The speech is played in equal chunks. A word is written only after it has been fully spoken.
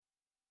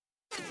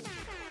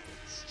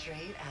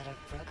Straight out of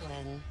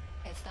Brooklyn,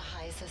 it's the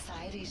High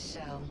Society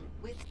Show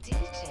with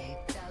DJ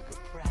Doug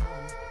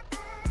Brown.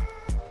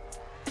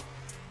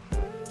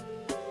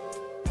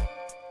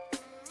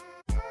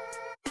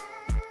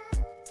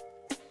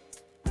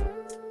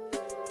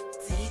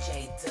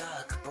 DJ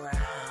Doug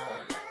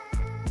Brown.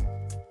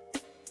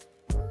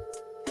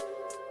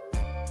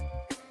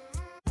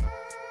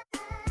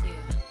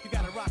 You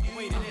gotta rock the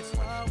way to this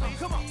one. Oh,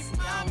 come on.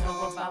 I don't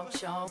know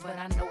about y'all, but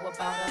I know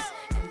about us.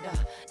 And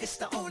It's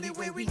the only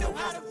way we know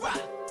how to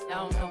rock. I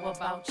don't know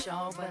about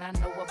y'all, but I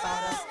know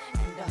about us.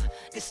 And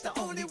It's the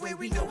only way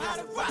we know how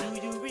to rock.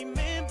 Do you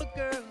remember,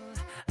 girl?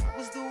 I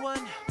was the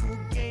one who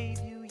gave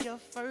you your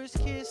first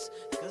kiss.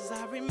 Cause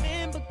I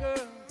remember,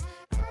 girl,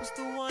 I was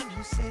the one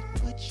who said,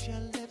 put your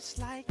lips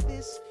like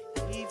this.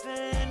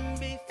 Even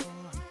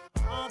before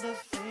all the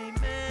fame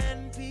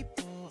and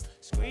people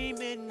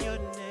screaming your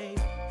name.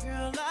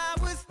 Girl, I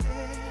was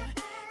there,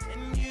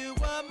 and you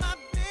were my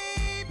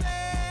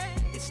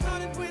baby. It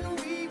started when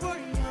we were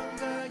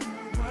younger,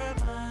 you were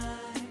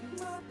mine.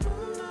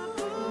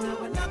 Now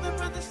another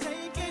brother's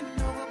taking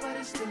over, but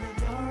it's still in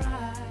your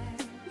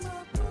eyes.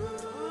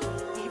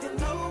 Even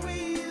though we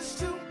used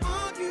to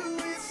argue,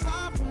 it's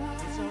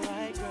alright. It's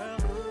alright,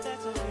 girl,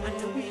 that's okay. I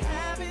know we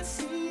haven't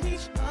seen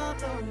each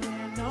other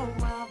in a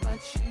while, but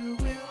you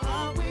will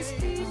always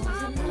be my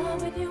I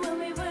was with you when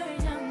we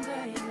were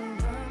younger. You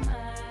were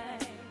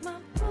mine.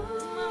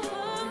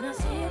 And I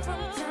see it from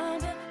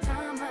time to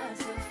time. I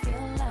still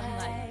feel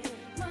like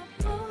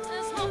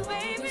that's my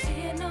baby. You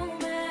see it no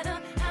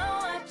matter how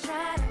I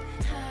try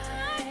to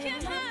hide. I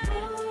can't hide.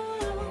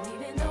 And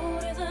even though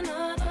there's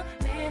another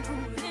man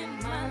who's in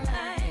my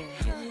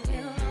life, you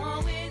will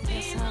always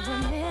be mine. Yes,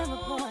 I remember,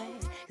 boy,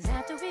 'cause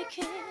after we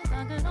kissed,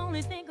 I could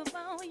only think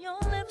about your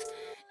lips.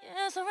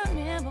 Yes, I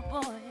remember,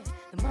 boy,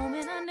 the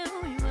moment I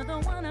knew you were the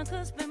one I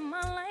could spend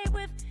my life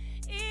with.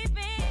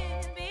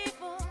 Even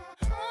before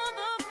all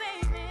the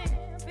baby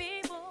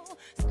people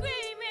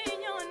screaming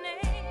your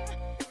name,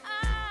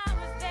 I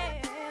was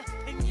there,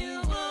 and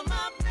you were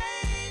my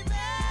baby.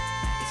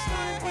 It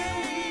started when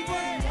we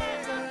were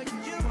younger,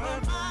 you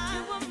were mine.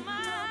 you were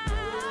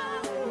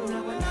mine.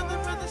 Now another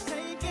brother's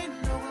taking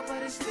over,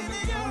 but it's still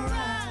in your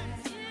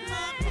eyes.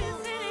 Yes,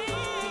 it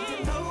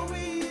Even is. though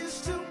we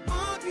used to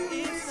argue,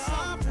 it's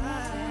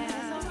alright.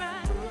 It's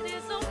alright,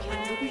 it's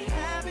okay. We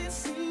haven't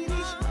seen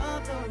each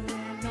other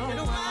in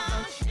a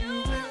while, but you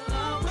will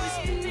always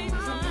be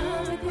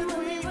mine. When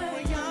we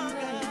were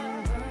younger,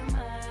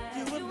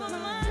 you were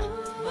mine.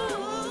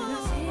 And I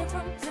see it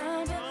from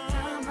time to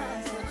time.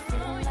 I still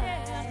feel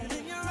like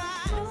In your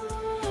eyes,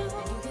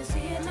 and you can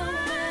see it no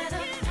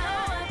matter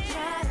how I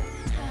try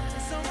to hide.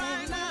 it's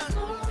alright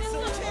now. It's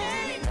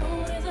okay.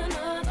 Know there's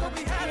another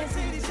We haven't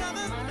seen each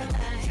other.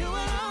 You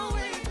will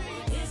always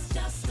be. It's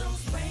just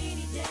those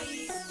rainy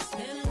days.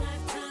 Spend a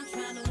lifetime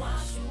trying to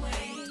wash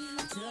away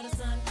until the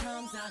sun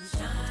comes out and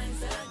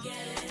shines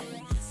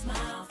again.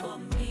 Smile for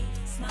me,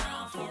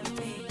 smile for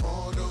me.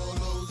 On all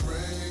those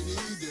rainy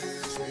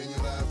days, spend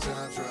your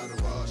lifetime trying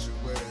to wash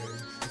away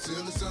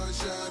until the sun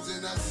shines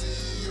and I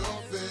see your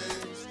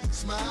face.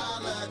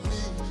 Smile at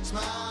me,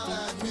 smile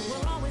at me.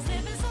 We're always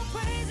living so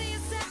crazy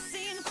and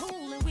sexy and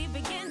cool, and we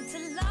begin to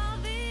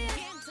love it.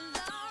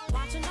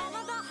 Watching all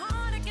of the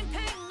heartache and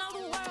pain of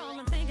the world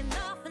and thinking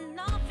nothing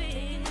of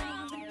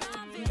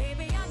it.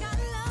 Baby, I got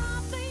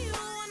love for you,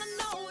 and I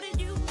know that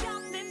you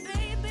got me,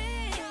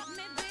 baby.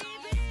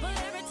 But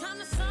every time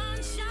the sun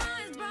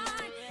shines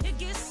bright, it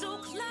gets so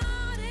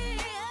cloudy.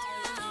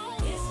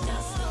 It's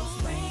just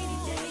those rainy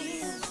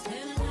days.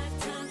 Spend a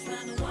lifetime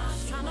trying to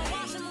wash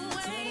them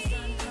away. Until the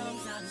sun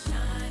comes out and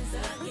shines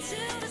again.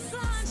 Until the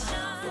sun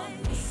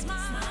shines.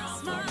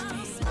 Smile, smile,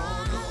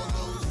 On all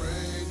those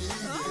rainy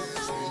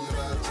days, spend your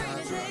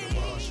lifetime trying to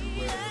wash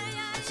away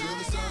until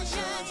the sun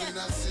shines and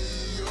I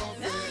see your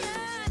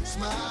face.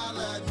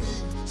 Smile at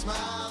me,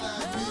 smile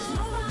at me.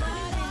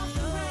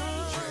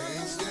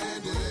 Can't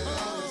stand it,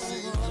 all it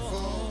seems to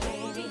fall.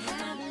 Baby,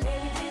 didn't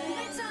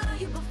they tell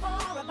you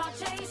before about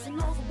chasing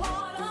those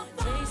waterfalls?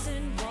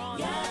 Chasing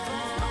waterfalls.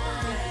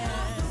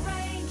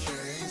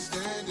 Can't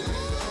stand it,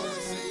 all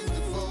it seems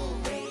to fall.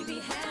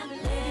 Baby,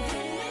 didn't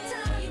they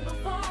tell you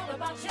before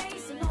about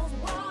chasing those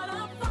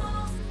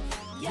waterfalls?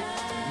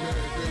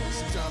 Mary, baby,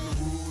 some time to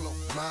rule on,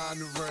 mind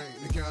the rain.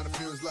 It kinda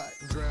feels like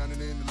I'm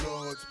drowning in the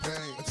Lord's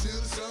pain. Until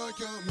the sun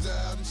comes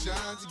out and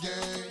shines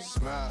again.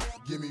 Smile,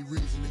 give me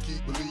reason to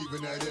keep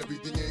believing that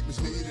everything ain't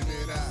misleading.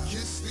 And I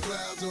kiss the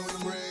clouds on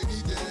them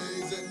rainy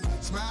days and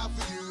smile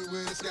for you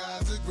when the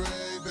skies are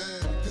gray,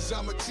 babe. Cause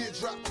I'm a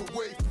teardrop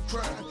away from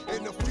crying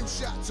and a few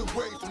shots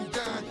away from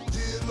dying.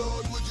 Dear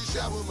Lord, would you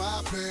shower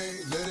my pain?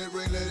 Let it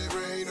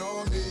rain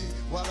on me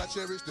while I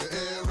cherish the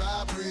air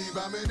I breathe.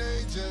 I'm an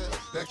angel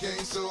that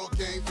can't soar,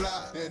 can't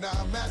fly, and I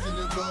imagine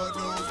the Lord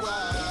knows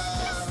why.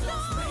 Just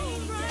those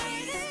rainy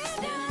days.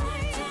 Spend a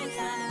lifetime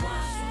trying to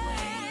wash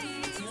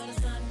away until the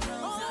sun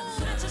comes out and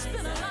shines. Just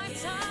spend a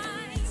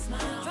lifetime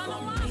Smile trying to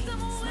for wash me,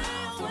 them away,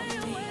 smile for away,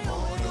 me. away,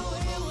 On away,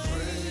 all those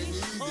rainy days,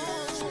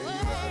 spend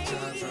your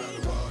lifetime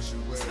trying to wash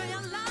away Spend your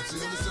until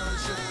the lifetime. sun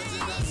shines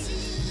and I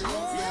see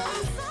your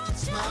face.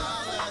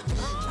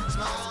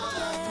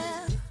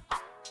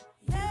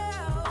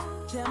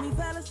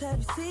 have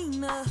you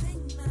seen her?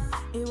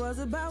 It was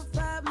about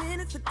 5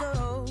 minutes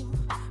ago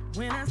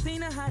when I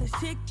seen the hottest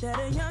chick that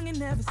a youngin'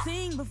 never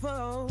seen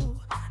before.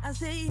 I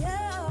said,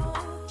 yo,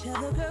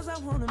 tell the girls I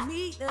wanna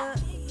meet her.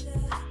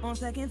 On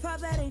second thought,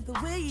 that ain't the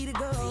way to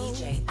go.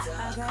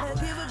 I gotta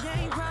give her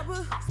game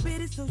proper,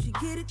 spit it so she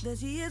get it. There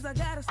she is, I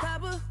gotta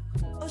stop her.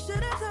 Or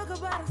should I talk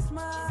about a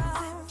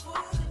smile?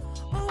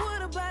 Or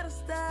what about a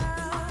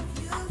style?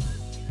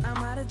 I'm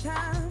out of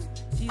time,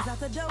 she's out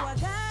the door, I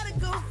gotta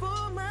go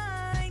for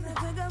mine. I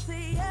think I'll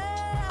say,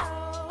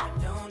 yeah. I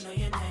don't know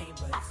your name,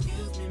 but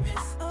excuse me,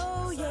 miss.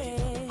 Oh, yeah.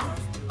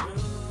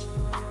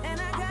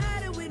 And I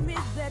gotta admit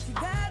that you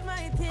got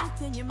my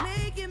attention. You're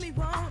making me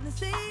want to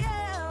say,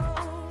 yeah.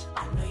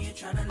 I know you're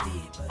tryna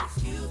leave, but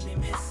excuse me,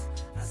 miss.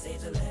 I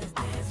saved the last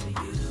dance for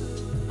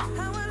you.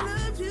 How I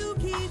love to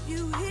keep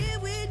you here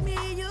with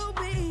me, yo,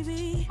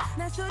 baby.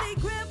 Now, so they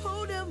grab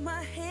hold of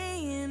my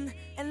hand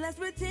and let's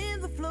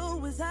pretend the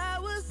flow is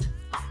ours.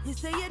 You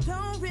say you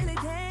don't really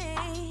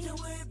dance. Don't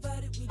worry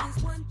about it, we just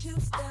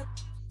 1-2 step.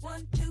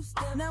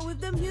 Now if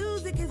the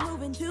music is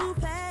moving too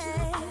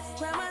fast,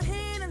 grab my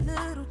hand a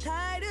little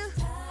tighter.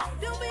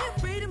 Don't be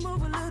afraid to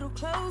move a little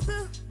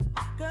closer.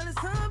 Girl, there's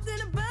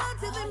something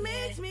about you that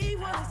makes me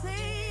wanna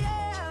say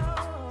yeah.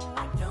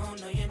 I don't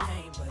know your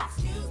name, but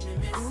excuse me,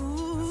 miss.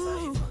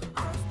 Ooh.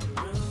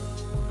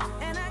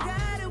 And I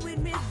gotta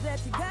admit that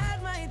you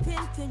got my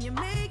attention. You're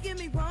making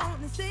me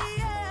want to say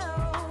yeah.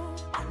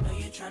 I know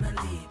you're tryna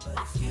leave,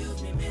 but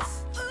excuse me,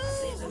 miss. I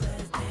saved the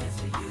last dance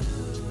for you.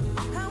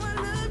 How I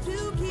love to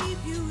keep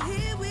you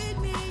here with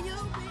me, yo,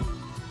 baby.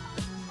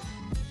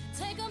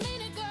 Take a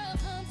minute, girl,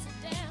 come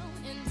sit down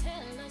and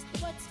tell us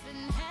what's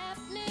been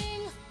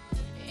happening.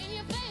 In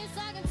your face,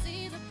 I can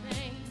see the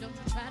pain. Don't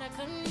you try to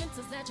convince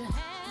us that you're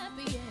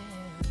happy,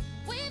 yeah.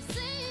 We've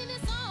seen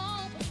this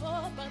all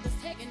before, brothers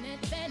taking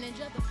advantage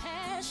of the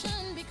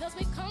passion. Because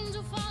we come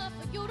too far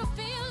for you to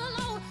feel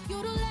alone,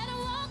 you to let it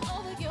walk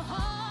over your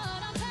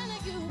heart. I'm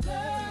telling you,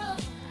 girl,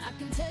 I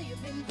can tell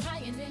you've been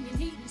crying and you're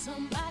needing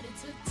somebody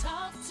to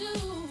talk to.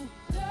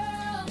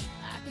 Girl,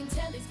 I can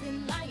tell he's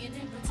been lying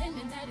and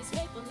pretending that he's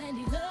faithful and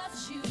he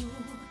loves you.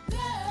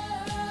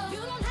 Girl,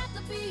 you don't have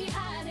to be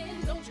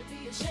hiding. Don't you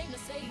be ashamed to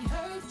say he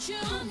hurt you.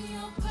 I'm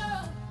your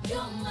girl,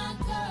 you're my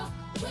girl,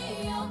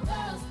 we're your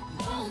girls.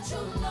 Won't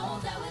you know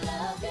that we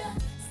love you?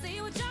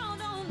 See what y'all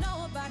don't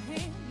know about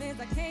him is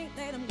I can't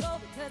let him go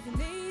because he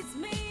needs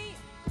me.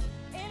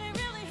 And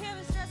it really him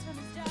is stressed from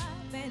his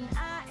job, and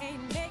I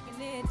ain't making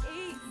it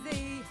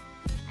easy.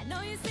 I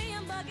know you see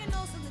him bugging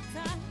most of the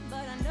time,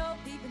 but I know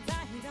deep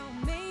inside he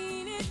don't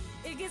mean it.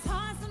 It gets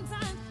hard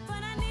sometimes,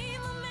 but I need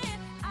my man.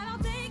 I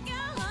don't think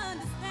you'll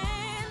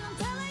understand. I'm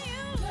telling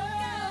you,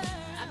 Girl,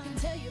 I can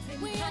tell you've been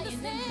crying and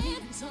you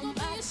needing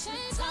somebody to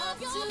talk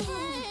to.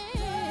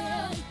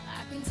 Girl,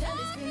 I can tell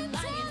he's been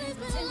lying and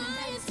pretending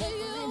that he's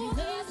faithful and he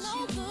loves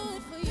you.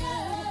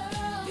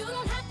 You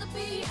don't have to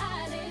be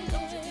hiding.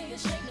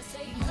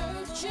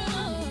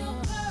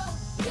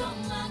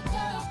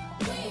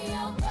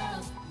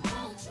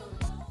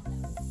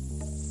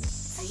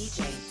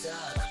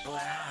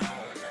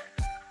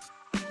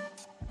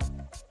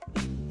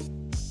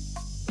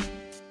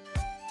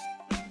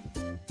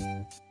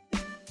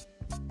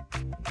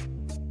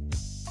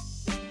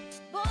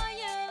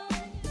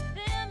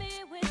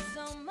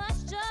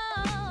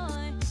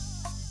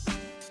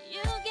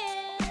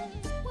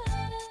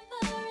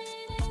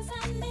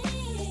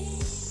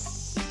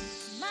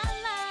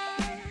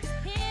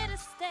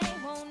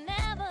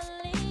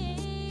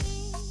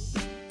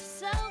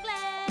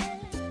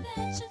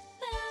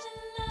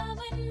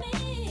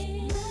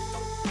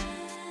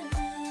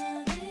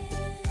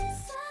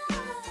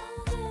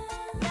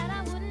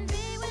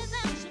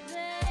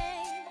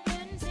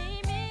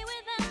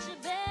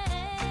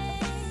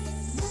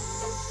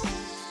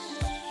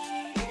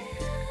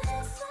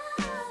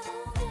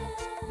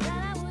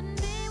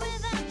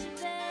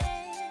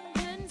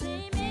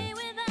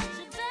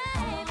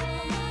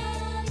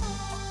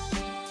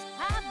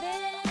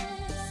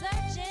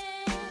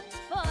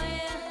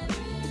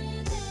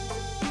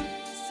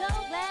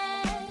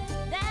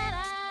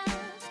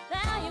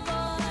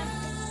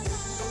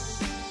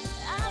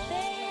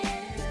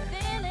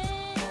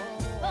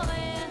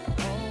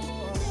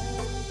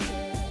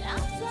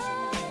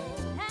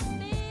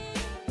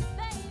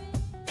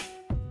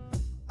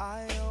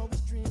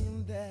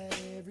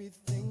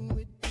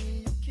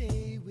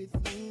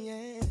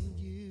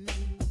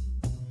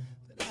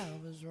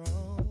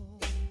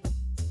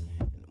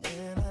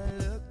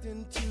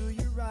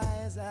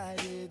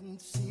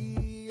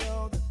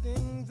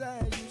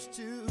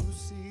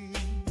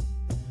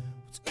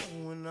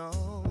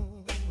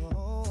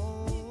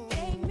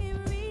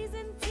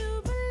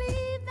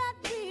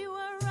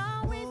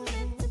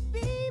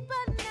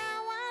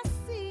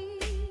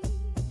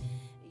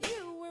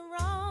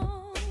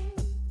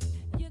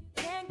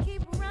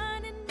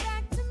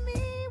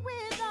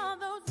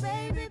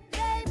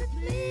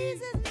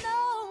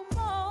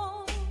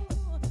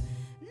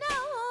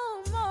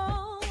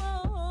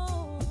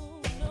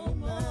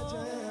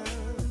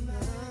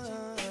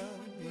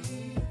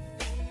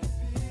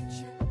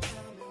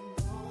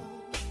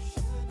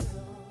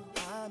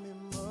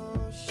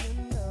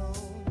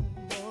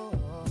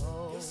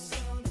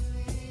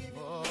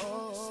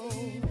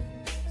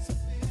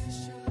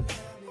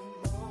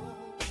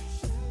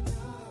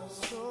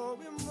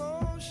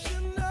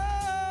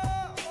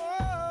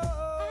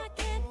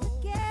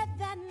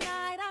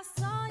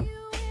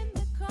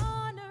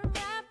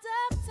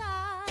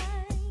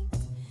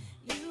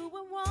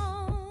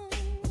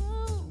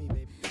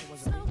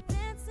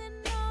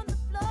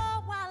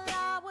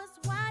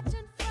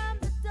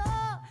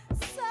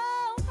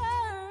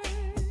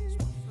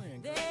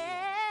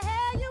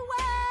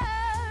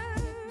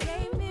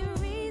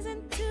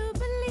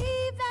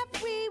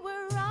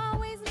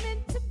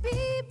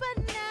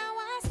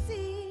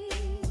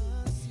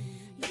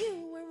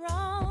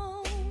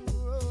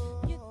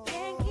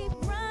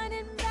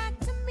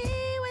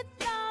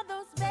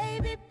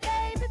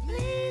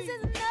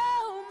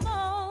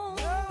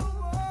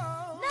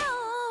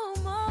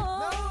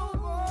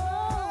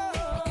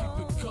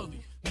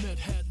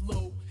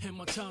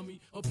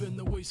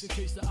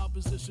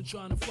 ocean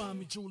trying to find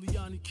me.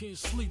 Giuliani can't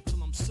sleep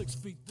till I'm 6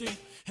 feet deep.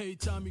 Every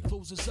time he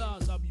closes his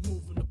eyes, I be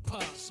moving the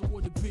pot. So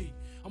what it be?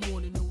 I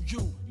wanna know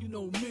you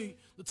know me.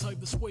 The type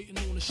that's waiting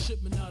on a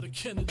shipment out of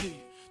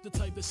Kennedy. The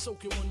type that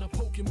soak it when I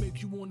poke it,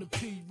 make you wanna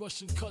pee.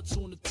 Russian cuts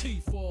on the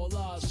teeth, all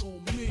eyes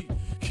on me.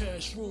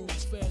 Cash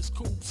rules, fast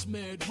coops,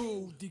 mad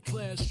rude.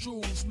 D-class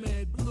jewels,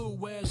 mad blue,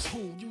 ass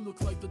who? You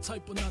look like the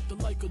type of not the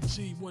like a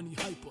G when he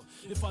hyper.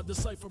 If I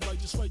decipher right,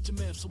 just write your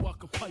math so I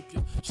can pipe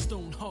you.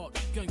 Stone heart,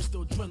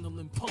 gangsta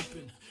adrenaline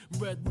pumping.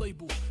 Red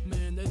label,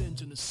 man, that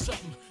engine is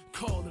something.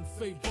 Carl and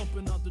Faye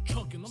bumping out the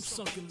trunk and I'm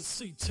sunk in the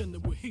seat,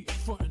 tending with heat,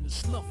 frontin'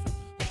 is nothing.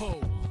 Ho.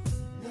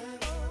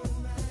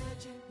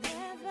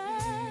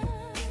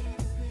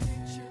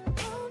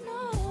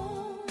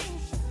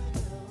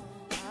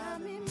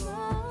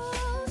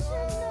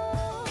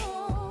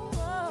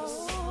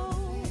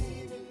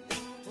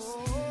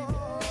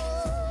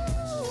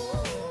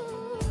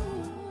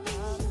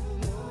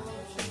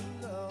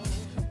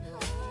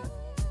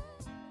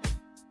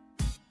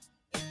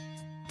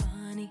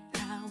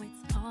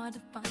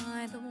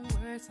 The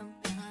words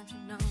sometimes,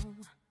 you know.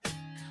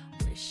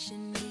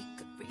 Wishing we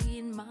could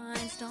read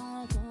minds,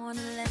 don't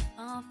wanna let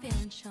our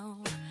feelings show.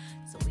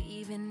 So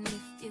even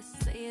if you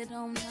say you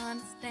don't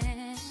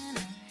understand,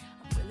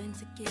 I'm willing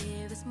to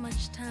give as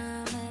much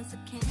time as I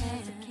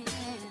can.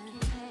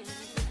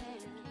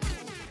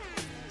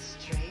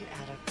 Straight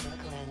out of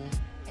Brooklyn,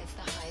 it's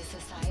the High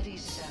Society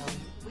Show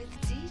with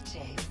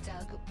DJ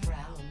Doug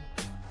Brown.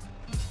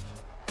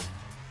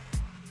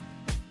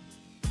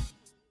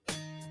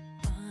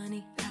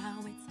 Funny how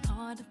it's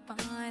hard to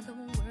find the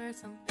words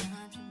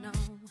sometimes, you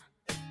know.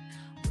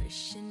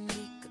 Wishing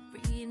we could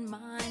read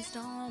minds,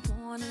 don't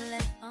wanna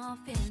let our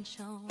feelings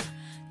show.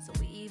 So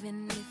even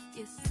if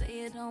you say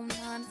you don't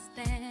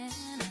understand,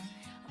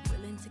 I'm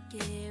willing to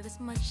give as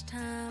much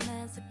time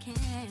as I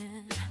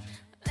can.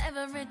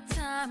 Every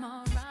time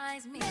our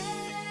eyes meet,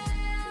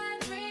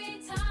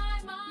 every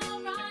time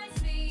our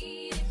eyes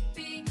meet, it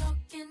be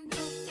talking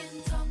to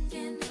me.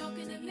 Talking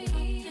to me.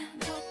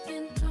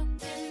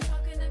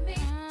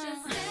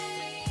 Just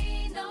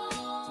say no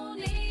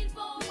need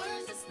for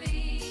words to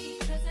speak.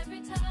 'Cause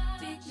every time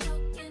be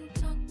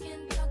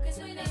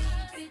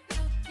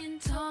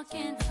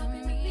talking to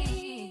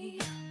me.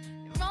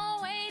 You're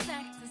always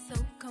acting so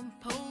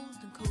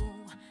composed and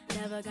cool.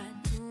 Never got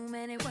too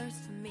many words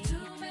for me. You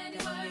turn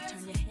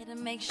your head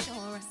and make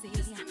sure I see.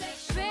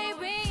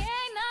 Baby,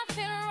 ain't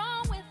nothing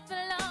wrong with the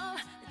love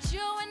that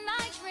you and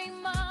I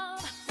dream of.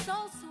 So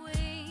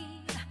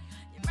sweet.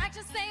 Your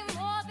actions say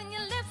more than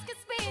your lips can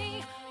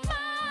speak.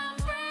 My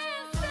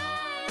friends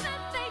say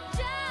that they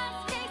just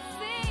can't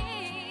see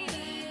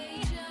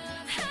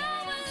how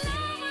a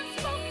love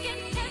unspoken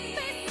can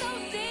be so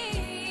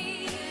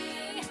deep.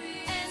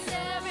 And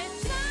every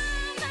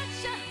time that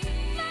you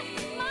look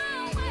my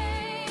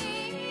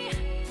way,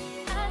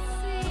 I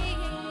see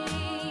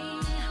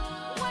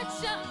what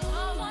your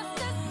heart wants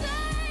to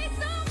say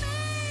to me.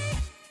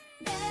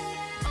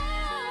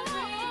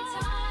 Every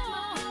time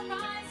our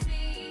eyes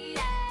meet,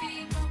 be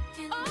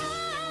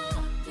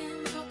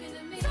talking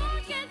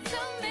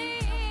to me.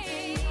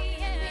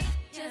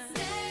 Just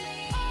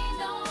say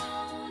no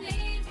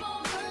need for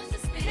words to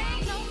speak.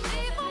 No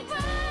need for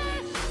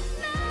words.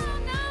 No.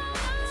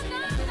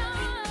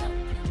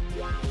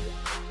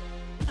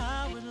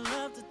 I would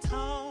love to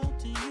talk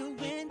to you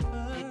in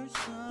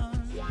person,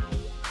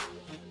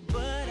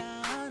 but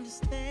I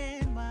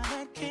understand why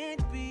that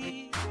can't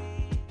be.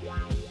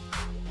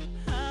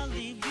 I'll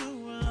leave you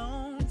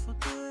alone for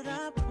good,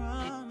 I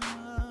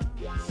promise.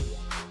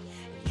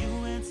 You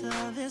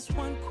answer this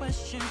one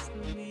question for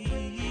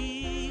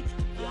me.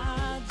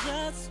 I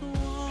just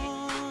wonder,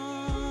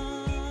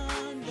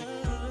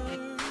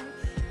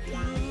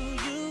 do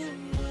you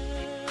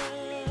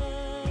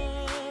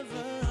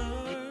ever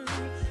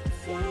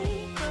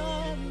think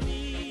of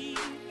me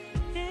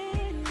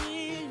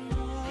anymore?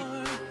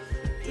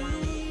 Do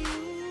you?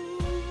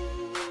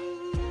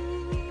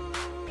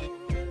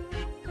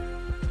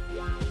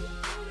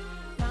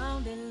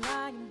 Found it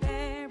lying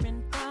there in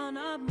front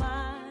of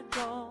my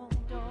door.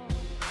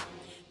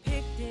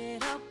 Picked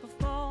it up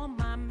before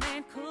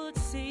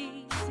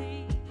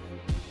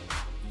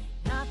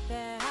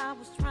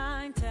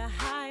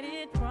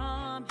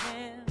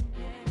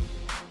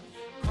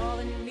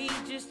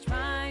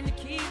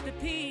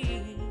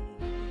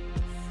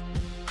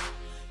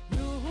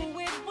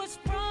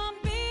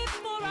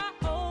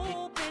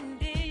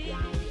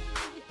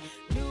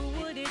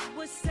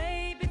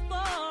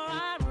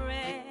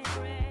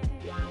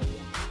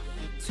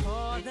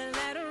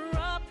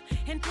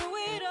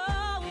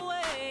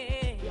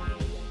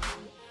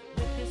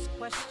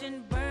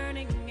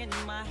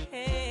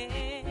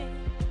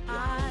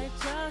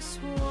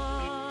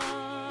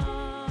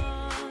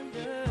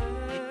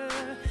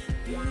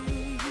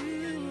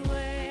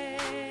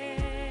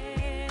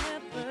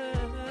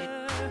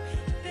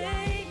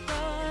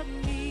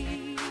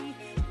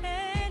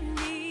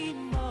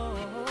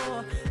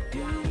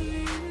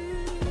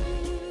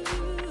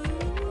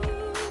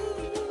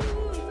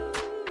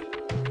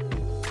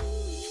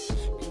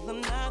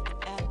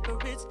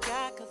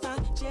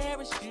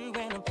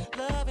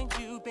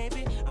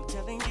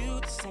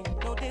this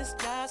ain't no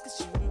disguise,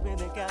 cause you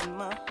really got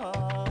my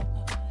heart.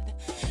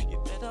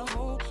 You better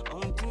hold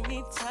on to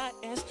me tight.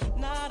 It's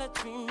not a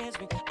dream, it's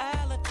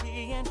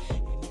reality. And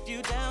if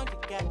you down, you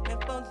got me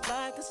for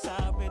life, cause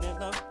I really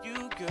love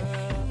you,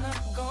 girl. I'm not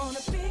gonna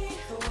be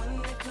the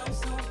one that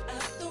comes home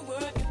after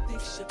work and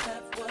picks your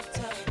back what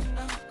time.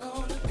 I'm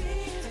gonna be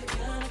the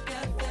kind of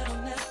guy that'll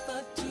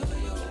never do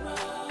you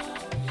wrong.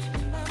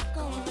 And I'm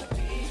gonna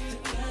be the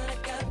kind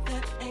of guy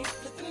that ain't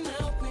flipping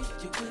out when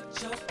you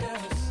with your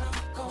girls.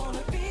 I'm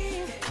gonna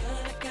be the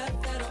kind of guy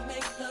that'll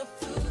make love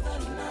through the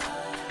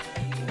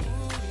night.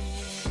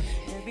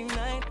 Ooh, every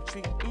night I'm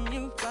treating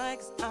you right,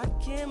 cause our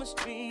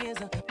chemistry is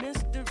a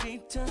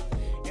mystery to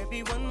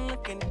everyone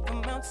looking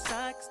from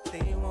outside, cause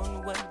they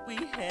want what we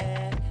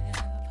have.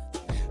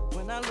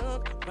 When I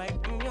look right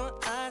in your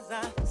eyes,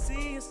 I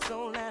see a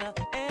soul that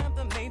I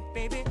ever made,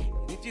 baby.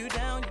 And if you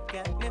down, you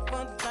got me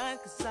for life,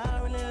 cause I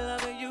really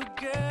love you,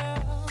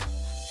 girl.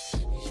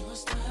 Your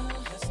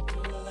style has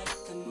through like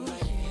a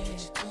knife.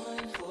 What you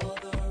doing for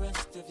the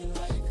rest of your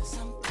life? Cause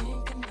I'm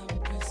thinking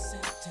of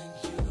presenting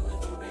you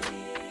with a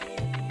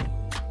ring.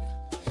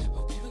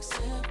 Hope you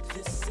accept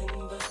this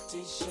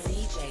invitation.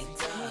 DJ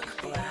Doug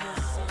Brown.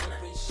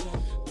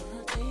 Celebration,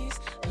 birthdays,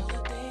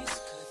 holidays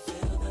could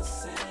feel the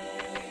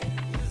same.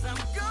 Cause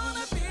I'm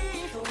gonna be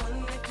the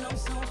one that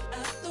comes home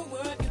after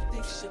work and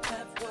picks your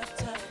path what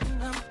time.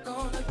 I'm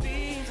gonna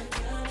be the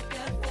kind of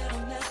guy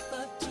that'll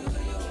never do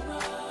you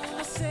wrong.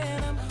 I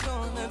said I'm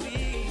gonna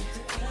be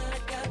the kind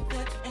of guy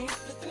that ain't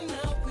flipping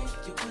out when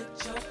you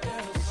with your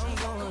girls. I'm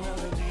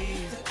gonna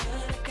be the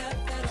kind of guy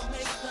that'll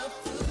make love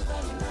through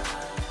the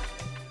night.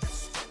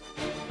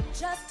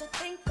 Just to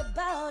think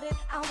about it,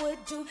 I would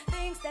do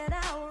things that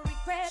I would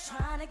regret.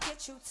 Trying to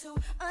get you to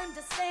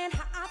understand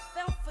how I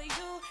felt for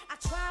you. I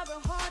tried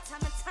real hard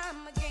time and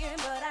time again,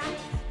 but I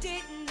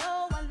didn't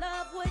know our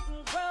love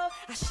wouldn't grow.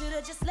 I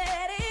should've just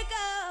let it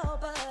go,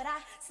 but I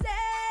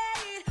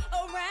stayed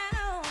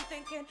around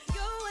thinking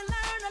you would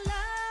learn to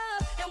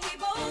love. And we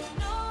both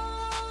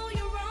know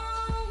you're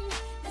wrong.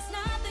 There's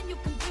nothing you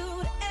can do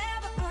to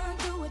ever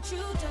undo what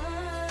you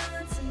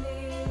done to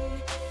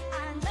me.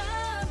 I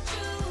loved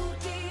you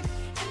deep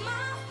in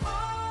my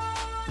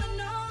heart. I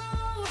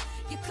know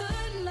you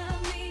couldn't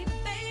love me, but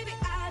baby,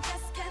 I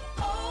just kept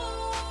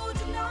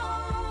holding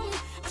on.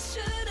 I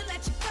should've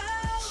let you go.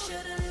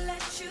 Should've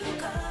let you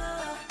go.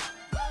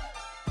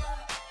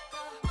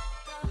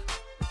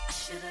 I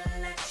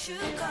should've let you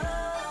go.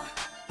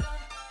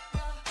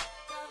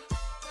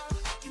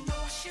 You know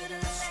I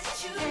should've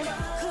let you go.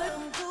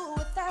 Couldn't do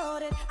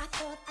without it. I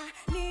thought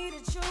I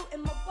needed you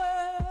in my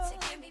world.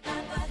 To give me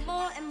back, but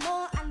more and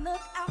more I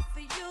look out for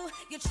you.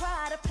 You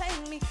try to play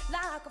me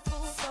like a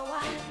fool, so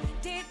I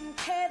didn't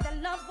care that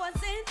love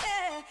wasn't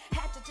there.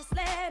 Had to just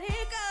let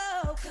it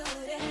go.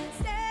 Couldn't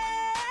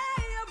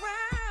stay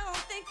around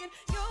thinking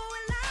you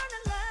would learn to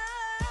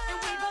love. And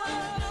we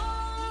both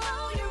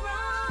know you're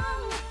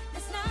wrong.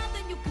 There's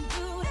nothing you can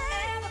do to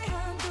ever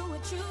undo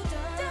what you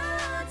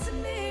done to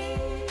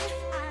me.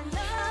 I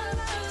love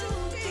you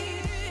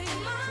deep in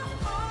my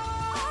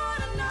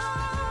heart. I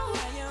know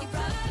you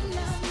couldn't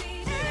love me,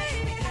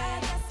 baby. I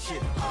just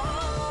kept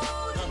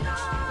holding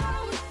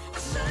on. I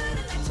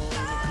should've let you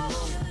go.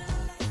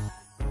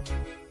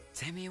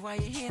 Tell me why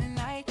you're here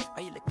tonight.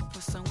 Are you looking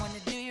for someone to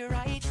do you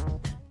right?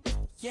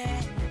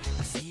 Yeah,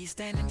 I see you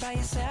standing by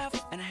yourself,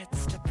 and I had to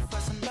step before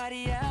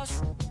somebody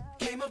else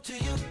came up to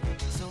you.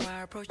 So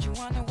I approached you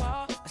on the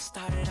wall. I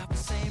started off by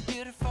saying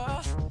beautiful,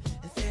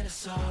 and then I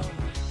saw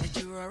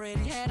that you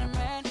already had a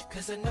man,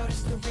 cause I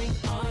noticed the ring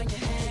on your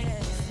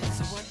hand.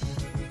 So what?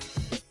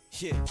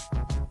 Yeah,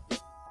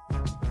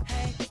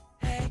 Hey,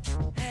 hey,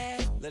 hey.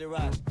 let it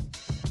rock.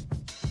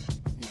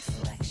 Next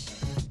selection.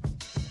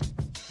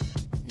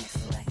 Next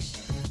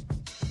selection.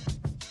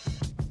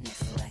 Next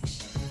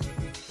selection.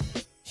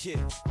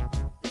 Yeah,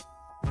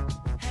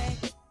 Hey,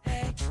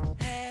 hey,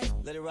 hey,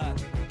 let it rock.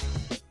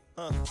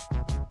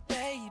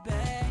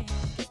 baby.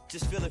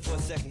 Just feel it for a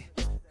second.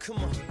 Come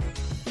on.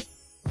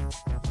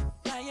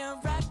 I am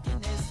rocking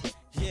this,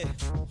 Yeah,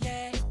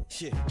 yeah.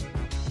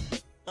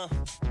 yeah.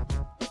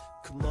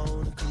 Come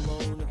on, come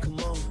on, come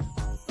on.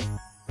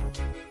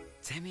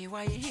 Tell me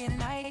why you're here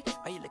tonight.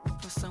 Are you looking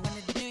for someone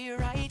to do you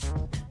right?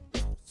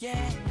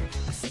 Yeah,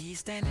 I see you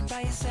standing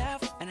by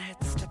yourself, and I had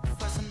to step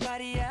before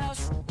somebody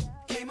else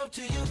came up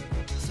to you.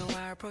 So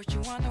I approached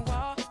you on the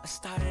wall. I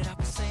started off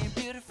by saying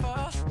beautiful,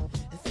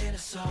 and then I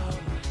saw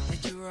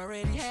that you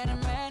already had a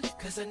man,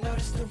 cause I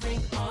noticed the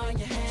ring on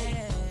your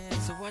hand.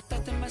 So I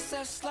thought to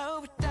myself,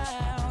 slow it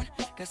down,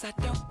 cause I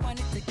don't want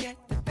it to get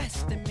the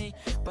best of me.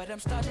 But I'm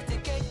starting to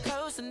get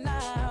closer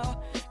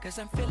now, cause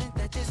I'm feeling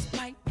that this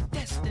might be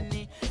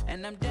destiny.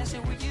 And I'm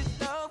dancing with you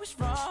though it's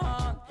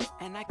wrong,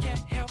 and I can't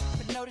help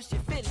but notice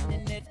you're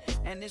feeling it.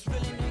 And it's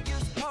really no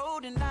use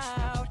holding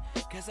out,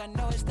 cause I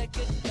know it's that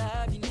good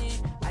love you need.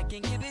 I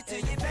can give it to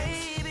you,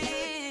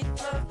 baby.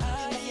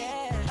 Oh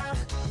yeah,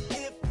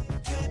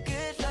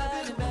 good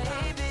love,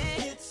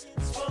 baby. It's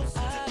supposed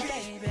to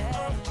be baby.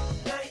 all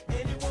night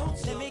and it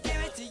won't Let me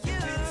give it to you.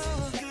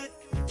 Good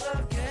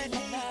love, Good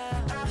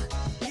love.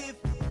 give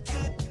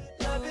good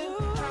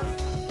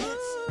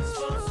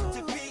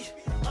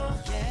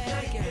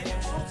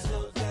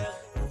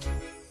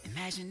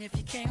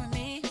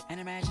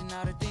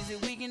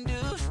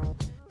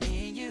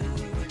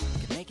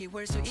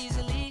words so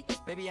easily.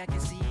 Baby, I can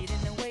see it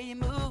in the way you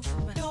move.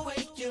 The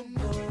way you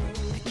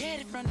move. I get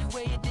it from the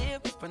way you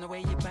dip, from the way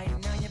you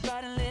biting on your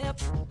bottom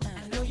lip.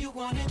 I know you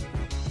want it.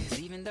 Cause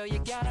even though you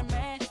got a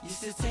man, you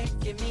still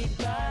taking me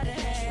by the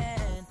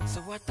hand.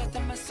 So I thought to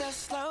myself,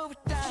 slow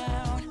it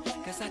down,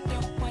 cause I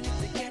don't want it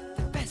to get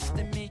the best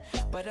of me.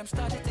 But I'm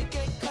starting to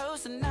get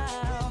closer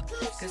now,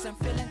 cause I'm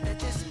feeling that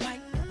this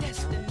might be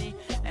destiny.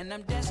 And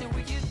I'm dancing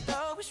with you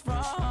though it's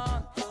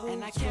wrong.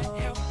 And I can't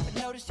help but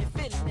notice you're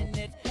feeling in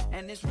it.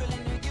 And it's really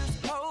no use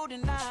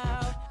holding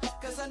out,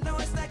 cause I know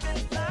it's like a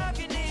love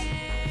you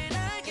need.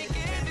 I can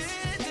give it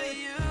to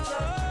you.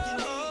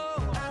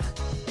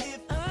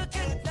 A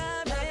good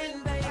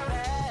loving, baby.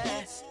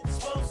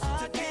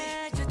 I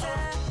can't you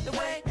tell the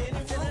way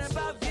I'm feeling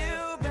about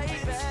you,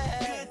 baby.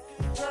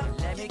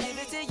 Let me give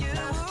it to you.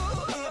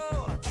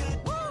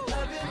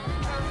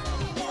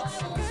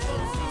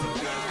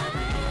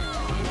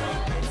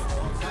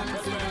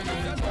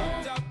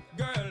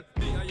 Girl,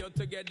 me and you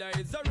together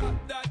is a rap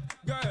that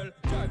girl.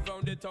 Drive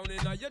round the town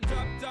in a your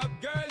drop top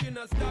girl. You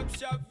know stop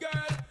shop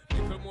girl.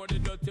 Little more the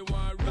dirty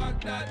one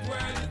rock that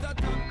world is a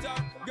top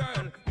top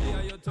girl. Me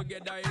and you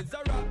together is a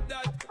rap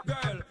that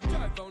girl.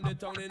 Drive round the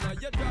town in a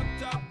your drop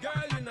top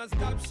girl. You know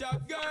stop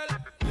shop girl.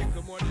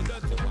 Little more the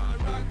dirty one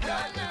rock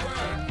that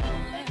world.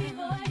 Baby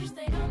boy, you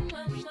stay on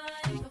my mind,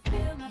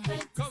 fulfill my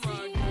fantasy. Come on,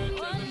 girl,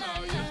 tell me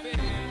how you feel.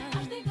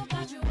 I think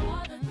about you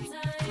all the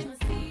time.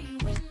 I see you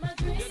in my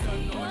dreams. You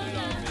don't know the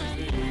love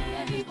is real.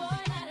 Baby boy,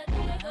 not a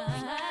day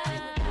goes by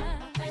without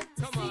my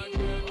fantasy. Come on,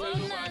 girl, tell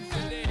me what's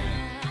the name.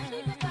 I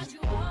think about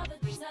you all the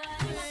time.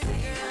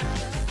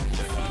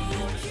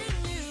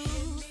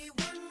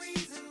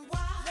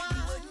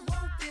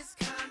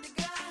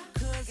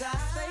 Cause I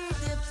stay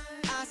dipped,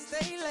 I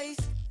stay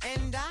laced,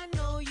 and I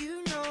know you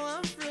know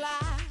I'm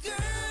fly.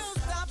 Girl,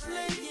 stop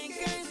playing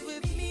games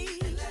with me.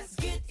 Let's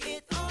get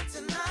it on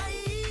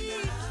tonight.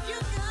 You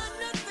got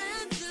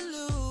nothing to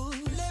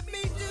lose. Let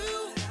me do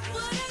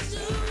what I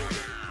do.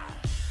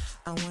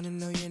 I wanna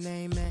know your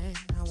name, man.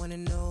 I wanna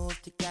know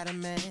if you got a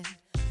man.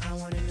 I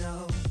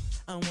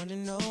wanna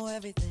know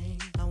everything.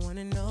 I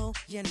wanna know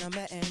your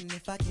number and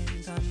if I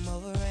can come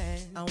over,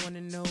 and I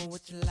wanna know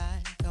what you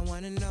like. I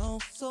wanna know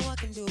so I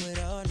can do it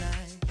all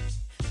night.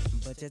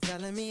 But you're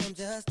telling me I'm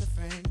just a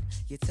friend.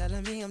 You're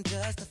telling me I'm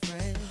just a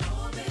friend.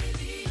 Oh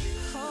baby,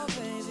 you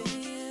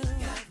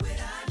got what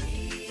I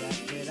need. Got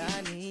what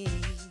I need.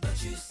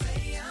 But you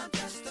say I'm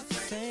just a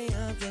friend. Say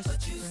I'm just a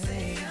friend.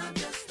 Say I'm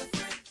just a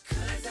friend.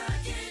 Cause I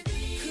can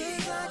be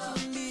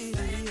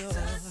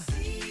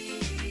fantasy.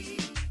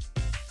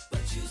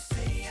 But you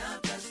say I'm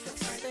just a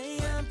friend. Say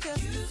I'm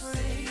just a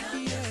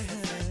friend. Yeah.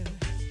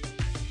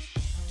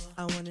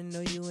 I wanna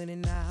know you in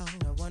and out.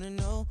 I wanna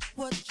know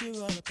what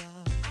you're all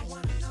about.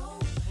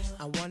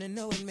 I wanna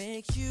know what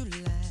makes you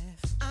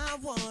laugh. I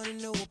wanna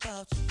know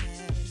about your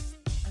past.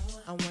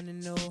 I wanna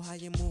know how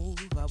you move.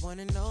 I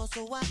wanna know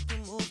so I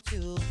can move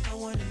too. I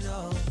wanna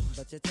know,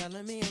 but you're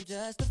telling me I'm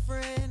just a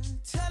friend.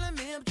 Telling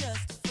me I'm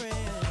just a friend.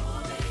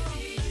 Oh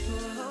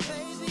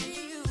baby,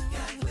 you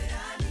got what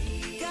I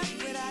need. Got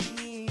what I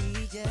need,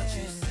 yeah. But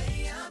you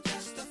say I'm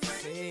just a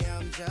friend. Say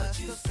I'm just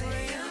a friend.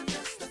 Say I'm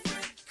just a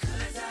friend.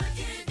 Cause I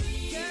can be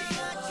yours.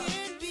 I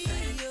can be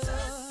yours.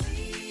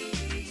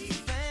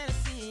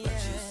 Fantasy, yeah.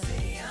 But you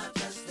say I'm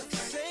just a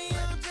friend. Say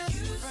I'm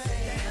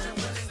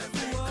just a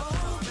friend.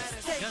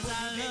 Cause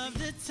I love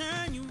to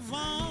turn you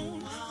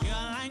on.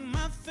 You're like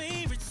my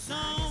favorite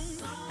song.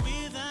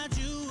 Without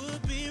you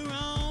would be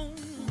wrong.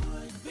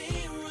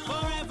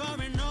 Forever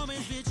and always,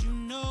 bitch, you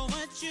know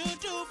what you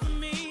do for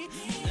me.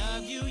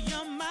 Love you,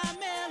 you're my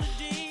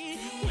melody.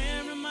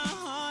 Wearing my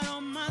heart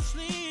on my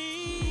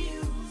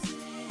sleeve.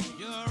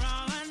 You're all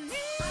I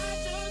need. I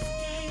just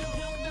can't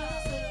help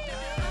myself.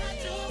 I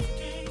just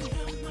can't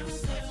help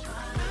myself.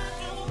 I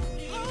don't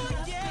need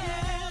nothing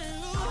else.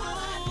 All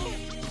I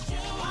need is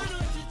you. Why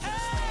don't you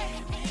just stay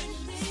with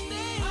me?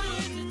 Stay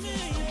with me,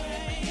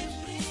 babe.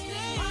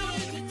 Stay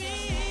with me.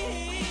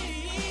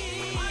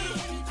 Why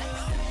don't you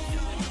just stay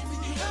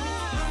with me?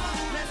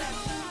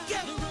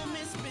 The room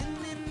is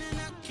spinning and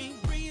I can't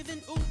breathe,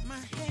 and ooh,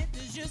 my head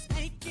is just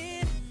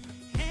aching.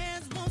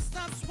 Hands won't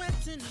stop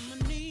sweating and my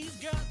knees,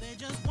 girl, they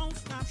just won't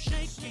stop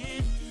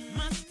shaking.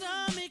 My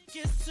stomach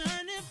is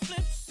turning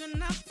flips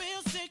and I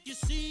feel sick, you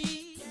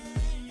see.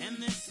 And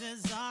this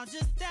is all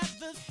just at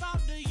the thought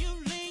of you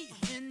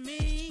leaving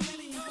me.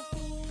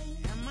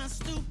 Am I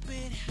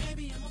stupid?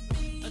 Maybe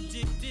I'm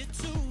addicted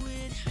to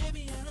it.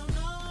 Maybe I don't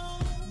know.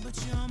 But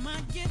you're my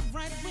get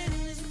right when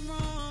it's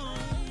wrong.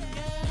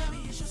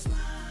 Maybe it's your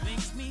smile.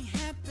 Makes me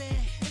happy.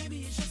 Maybe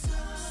it's your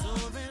touch. So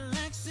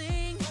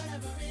relaxing.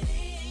 Whatever it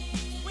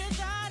is.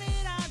 Without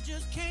it, I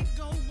just can't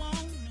go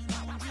on. And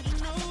I want you to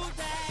know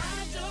that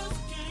I just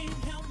can't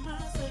help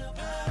myself.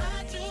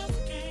 I just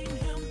can't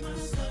help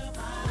myself.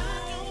 I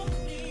don't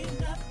need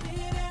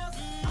nothing else.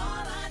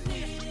 All I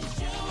need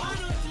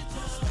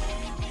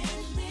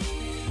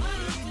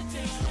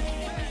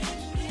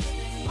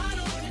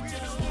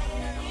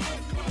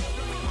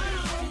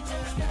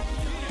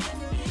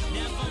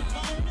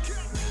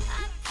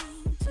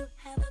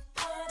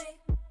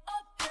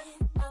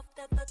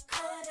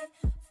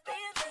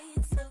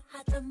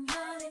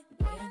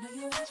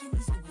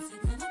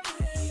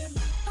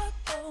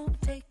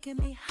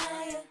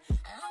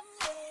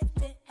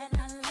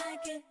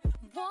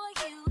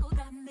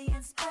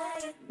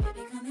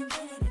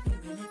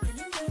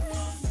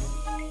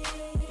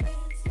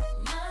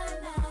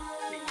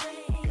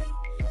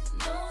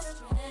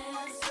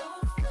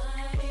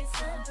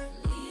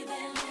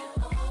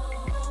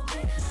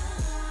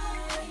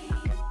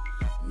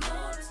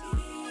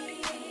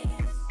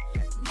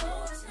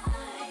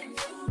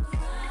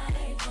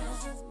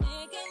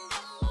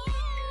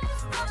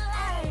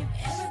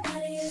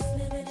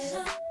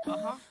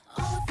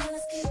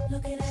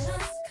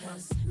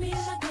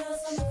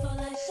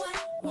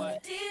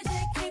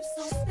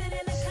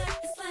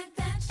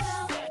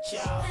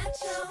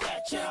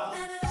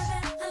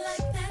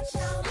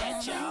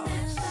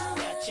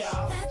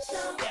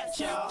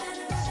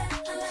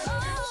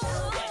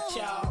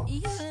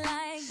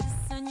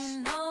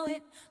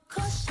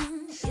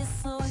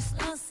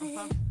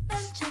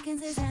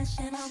seconds is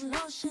action of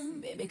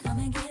lotion. Baby, come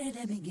and get it,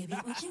 let me give you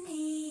what you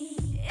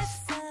need.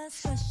 It's a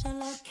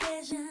special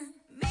occasion,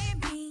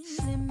 maybe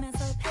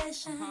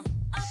emancipation,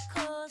 a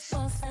cause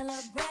for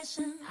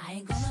celebration. I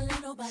ain't gonna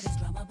let nobody's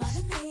drama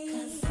bother me.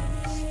 'Cause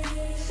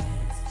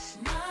it's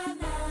my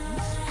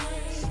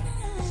night.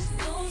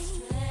 No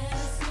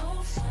stress, no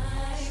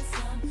fights,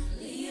 I'm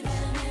leaving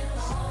it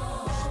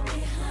all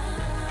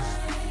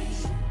behind.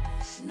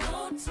 No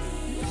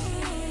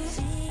tears,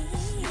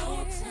 no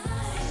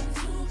time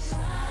to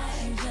cry.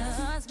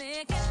 Just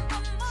making the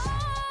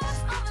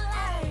most of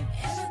life.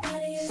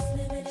 Everybody is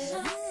living it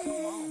up.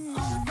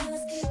 All the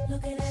fellas keep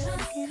looking at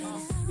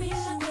us. Me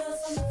and my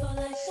girls on the floor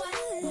like what?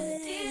 When the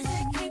DJ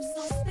keeps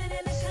on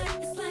spinning the cut,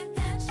 it's like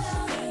that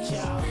y'all. That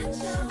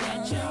y'all.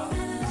 That y'all.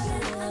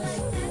 I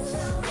like that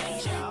y'all. That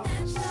y'all.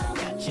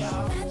 That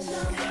y'all.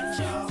 That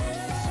y'all.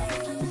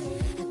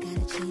 I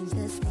gotta change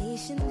the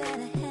station that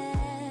I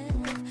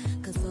have,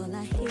 'cause all I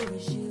hear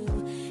is you.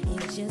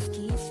 It just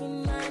keeps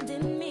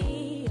reminding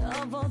me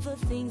of all the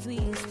things we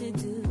used to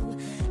do.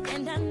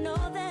 And I know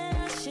that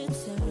I should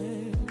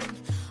turn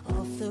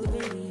off the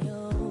radio,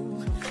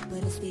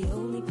 but it's the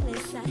only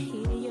place I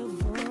hear your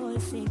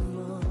voice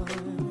anymore.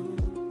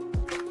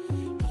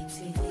 It's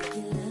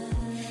ridiculous.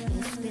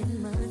 It's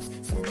been months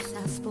since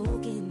I've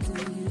spoken to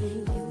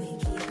you. You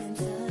ain't keeping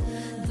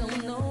touch.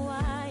 Don't know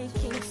why it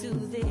came to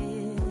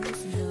this.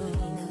 No,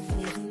 enough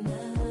is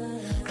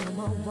enough. No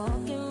more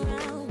walking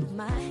around with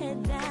my head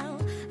down.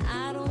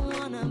 I don't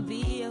wanna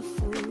be a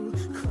fool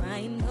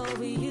crying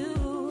over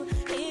you.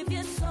 If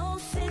you're so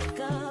sick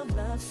of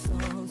love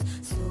songs,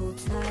 so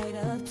tired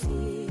of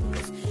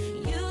tears,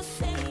 you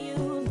say you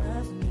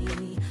love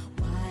me,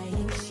 why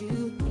ain't you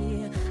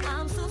here?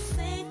 I'm so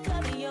sick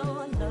of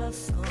your love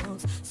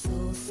songs,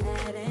 so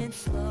sad and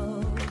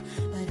slow,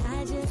 but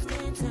I just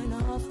can't turn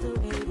off the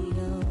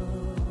radio.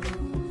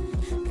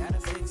 Gotta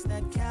fix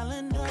that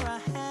calendar I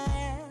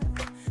have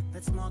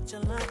that's marked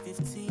July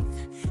 15th.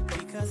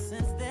 Because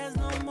since there's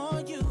no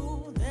more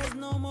you, there's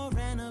no more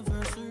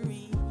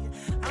anniversary.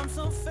 I'm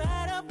so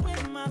fed up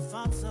with my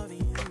thoughts of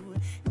you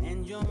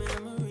and your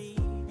memory,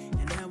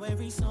 and how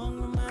every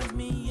song reminds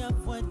me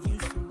of what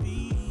used to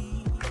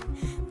be.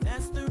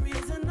 That's the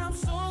reason I'm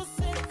so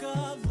sick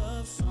of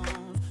love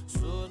songs,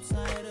 so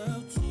tired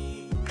of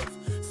tears,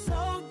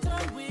 so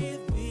done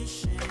with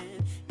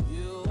wishing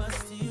you are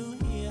still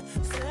here.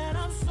 Said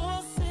I'm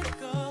so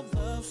sick of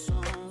love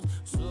songs,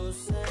 so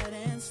sad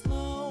and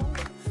slow.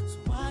 So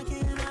why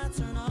can't I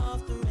turn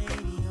off the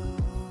radio?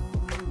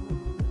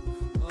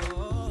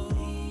 Oh,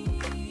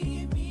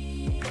 leave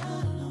me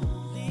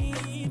alone.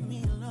 Leave me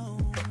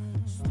alone.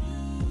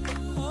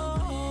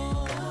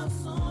 Oh, love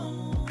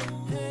song.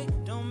 Hey,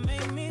 don't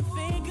make me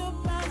think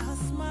about her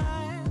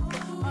smile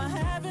or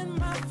having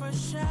my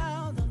first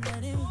child. I'm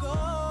letting go.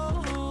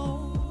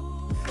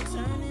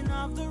 Turning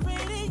off the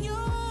radio,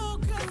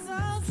 'cause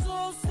I'm so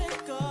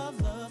sick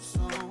of love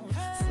songs,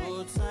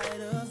 so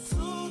tired of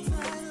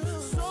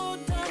tears, so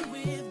done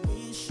with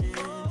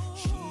wishing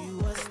she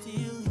was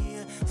still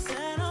here.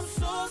 Said I'm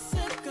so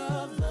sick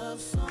of love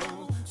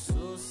songs,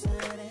 so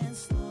sad and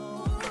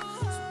slow.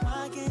 So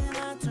why can't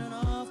I turn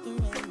off the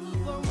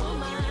radio?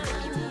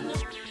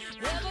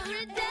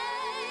 Every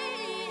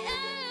day,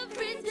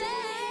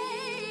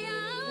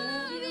 I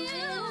love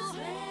you.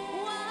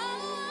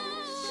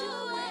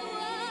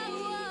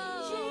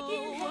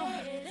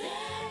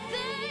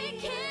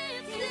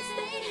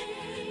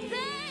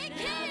 They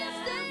can't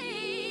stay,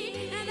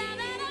 and now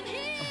that I'm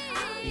here,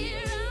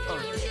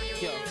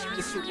 Yo,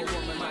 the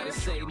superwoman might have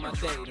saved my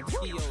day. Them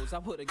skios, I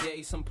would've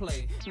gave some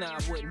play. Nah, I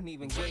wouldn't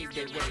even gave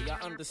their way. I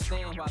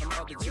understand why them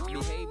other chicks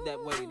behave that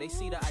way. They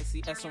see the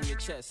ICS on your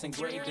chest,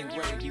 engraved in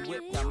gravy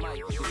whipped. I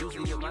might usually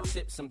with my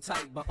tips I'm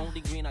tight, but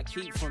only green I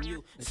keep from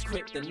you is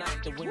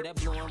kryptonite. The way that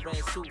blue and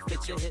red suit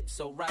fit your hips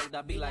so right,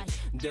 I be like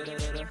da da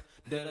da da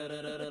da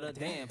da da da da.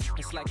 Damn,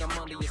 it's like I'm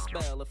under your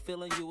spell. If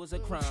feeling you is a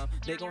crime,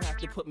 they gon' have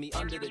to put me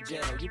under the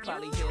jail. You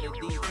probably hear the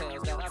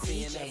details that I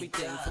be in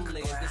everything from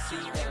layers to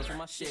C-bells with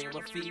my share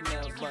of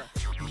females, but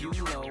you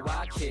know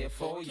I care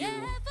for you,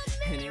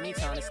 and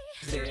anytime it's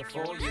there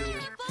for you.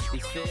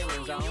 These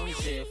feelings I only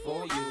share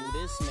for you.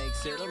 This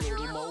makes it a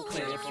little more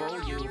clear for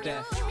you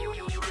that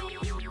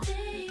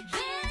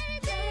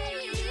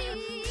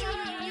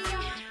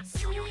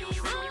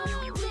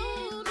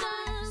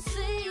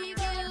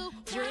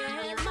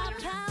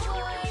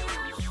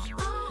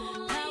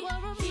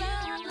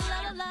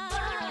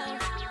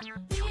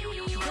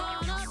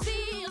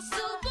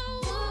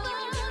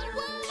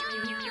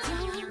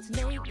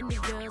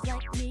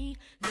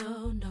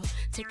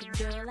Take a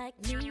girl like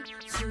me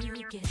to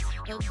get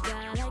a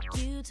guy like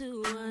you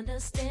to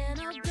understand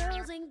our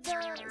girls ain't the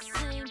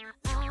same.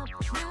 I'm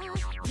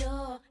not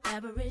your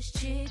average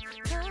chick,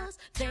 'cause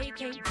they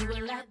can't do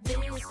it like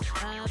this.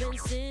 I've been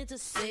sent to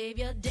save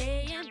your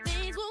day, and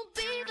things won't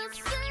be the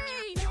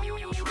same.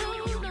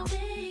 No,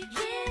 they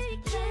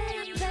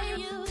can't play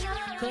you,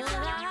 'cause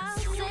I'll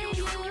save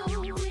you.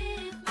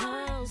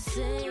 I'll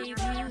save you.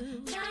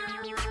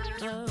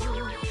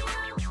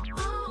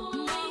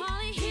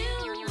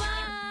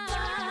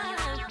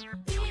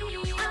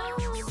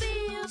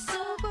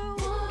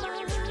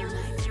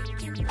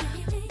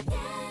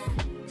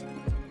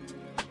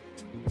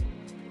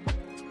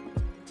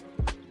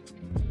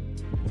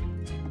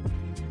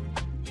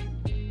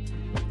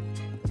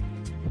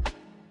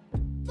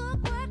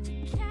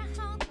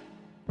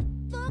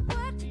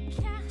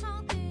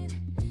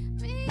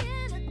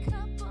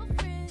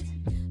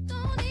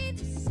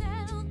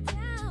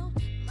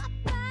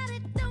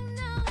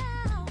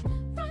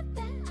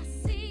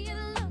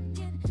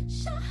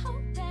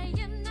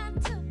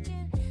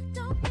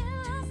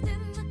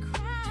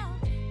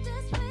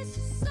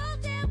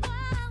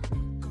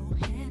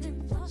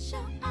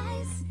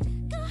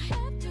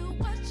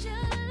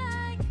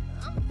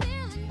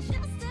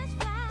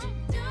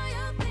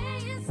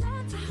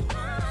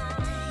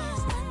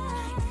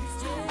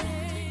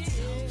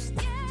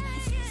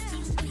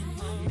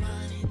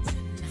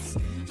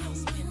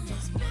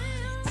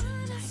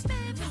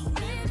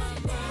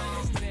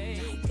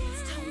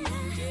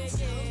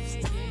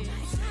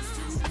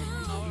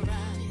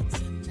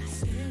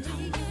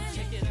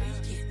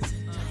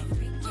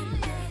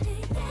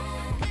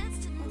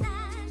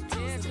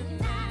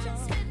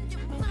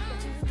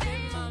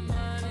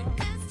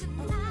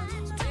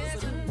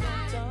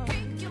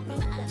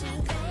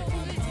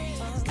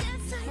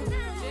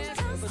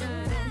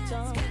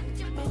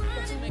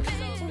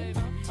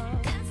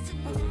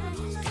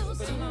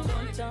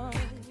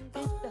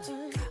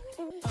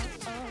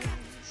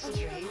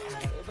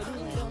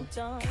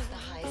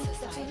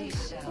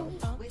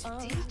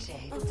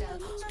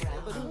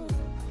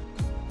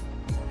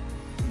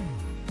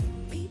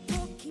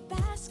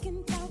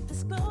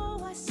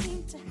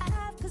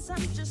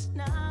 just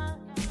not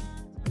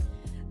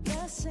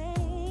the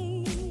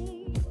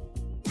same.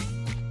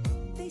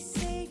 They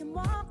say I'm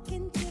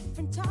walking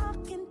different,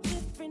 talking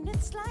different.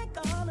 It's like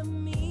all of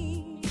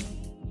me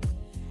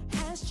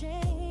has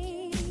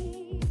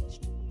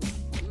changed.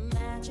 The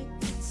magic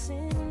that's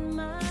in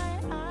my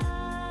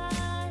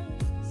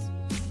eyes,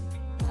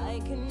 I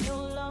can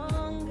no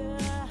longer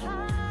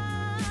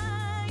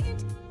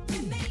hide.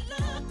 When they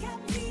look at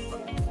me,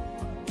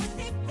 what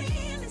they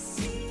really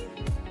see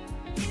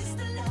is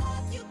the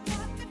love you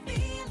got me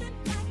feeling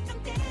like I'm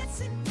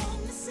dancing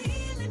on the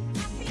ceiling. I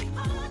can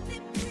hardly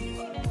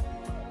breathe,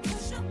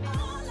 'cause you're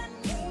all I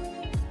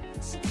need.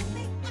 So when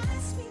they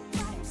ask me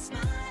why I'm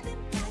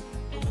smiling like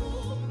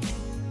ooh,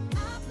 I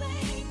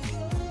blame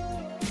you.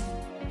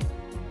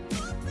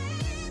 Oh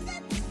baby,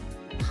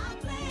 I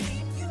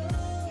blame you.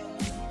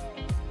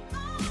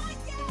 Oh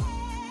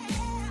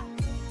yeah.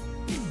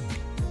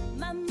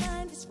 My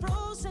mind is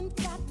frozen,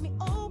 got me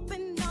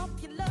open off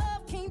your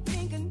love. Can't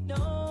think of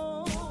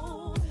no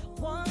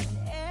one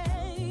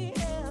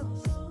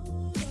else.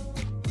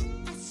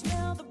 I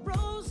smell the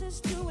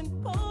roses doing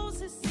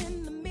poses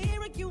in the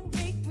mirror. You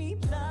make me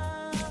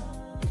love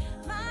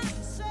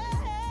myself.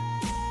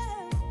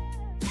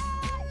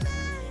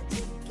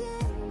 Magic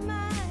in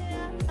my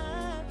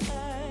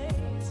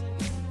eyes,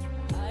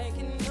 I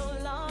can no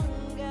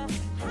longer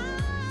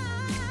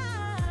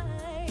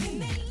hide. When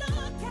they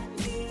look at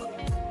me,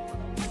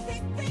 what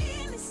they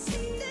really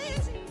see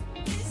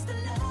is the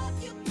love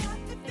you got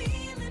me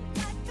feeling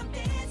like I'm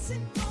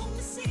dancing on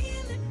the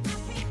ceiling. I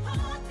can't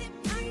hardly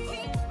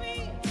breathe,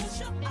 'cause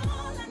you're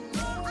all I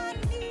know I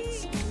need.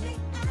 So when they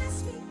ask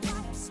me why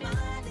I'm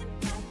smiling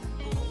like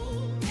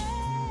ooh,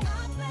 I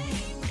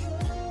blame you.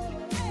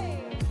 Hey,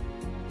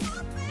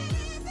 oh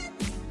baby,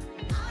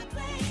 I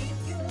blame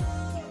you.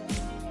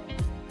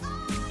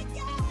 Oh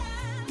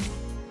yeah,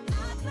 I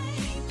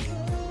blame you.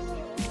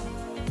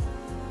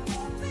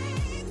 Oh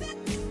baby,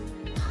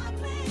 I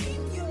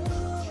blame you.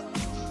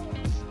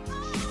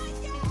 Oh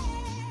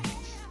yeah.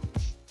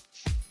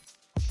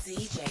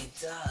 DJ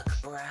Doug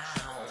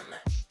Brown.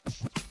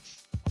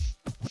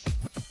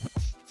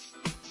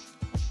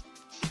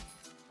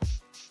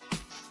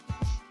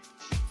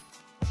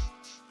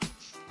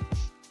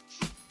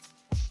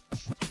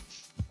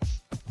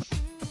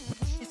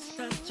 It's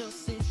not your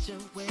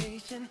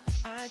situation.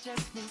 I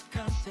just need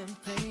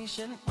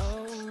contemplation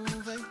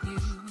over you.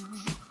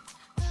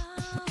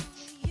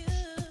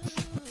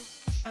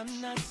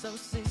 I'm not so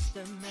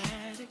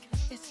systematic.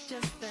 It's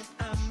just that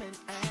I'm an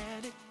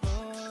addict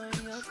for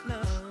your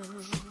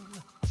love.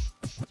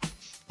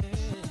 Yeah.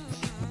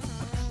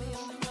 I'm the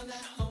only one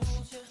that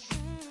holds you.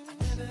 I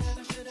never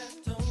ever should have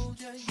told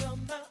you you're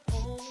my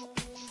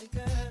only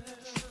girl.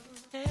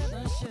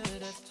 Never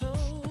should have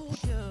told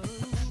you.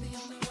 I'm the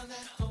only one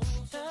that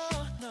holds you.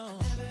 No,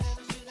 never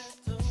ever should have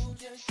told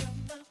you you're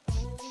my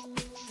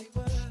only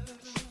world.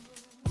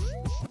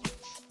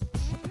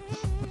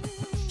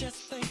 Just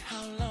think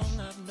how long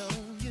I've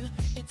known you.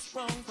 It's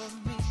wrong for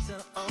me to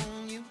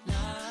own you.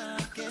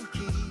 Lock and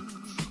key.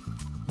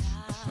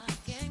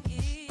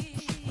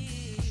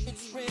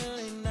 It's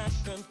really not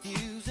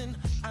confusing.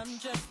 I'm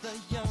just a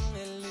young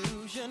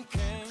illusion.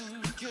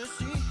 Can't you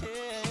see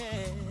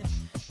it?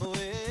 Oh,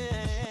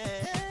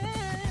 yeah.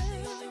 I'm the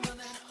only one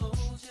that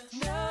holds you.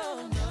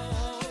 No, no.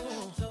 I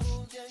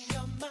told you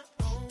you're my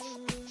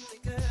only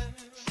girl.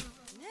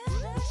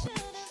 Never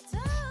should have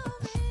told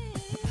me.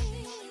 I'm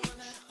the only one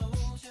that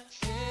holds you.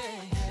 Yeah,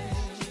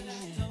 yeah. I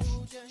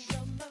told you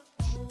you're my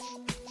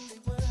only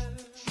world.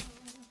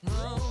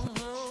 No,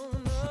 no,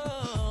 no.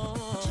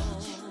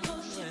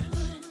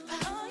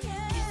 Oh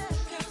yeah. Kiss the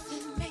girls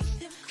and make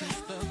them cry. Kiss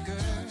the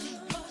girl.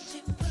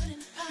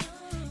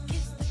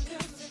 Kiss the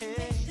girls and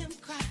make them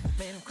cry.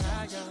 Made 'em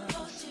cry,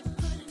 y'all.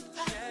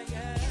 Yeah,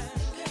 yeah.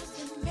 Kiss the girls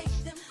and make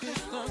them cry.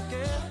 Kiss the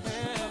girl.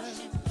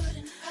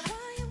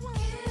 How you want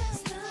kiss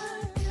the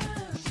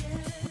girls,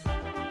 yeah.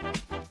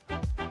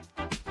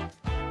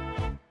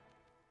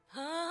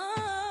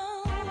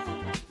 Oh,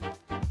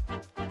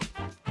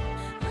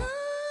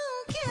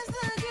 kiss the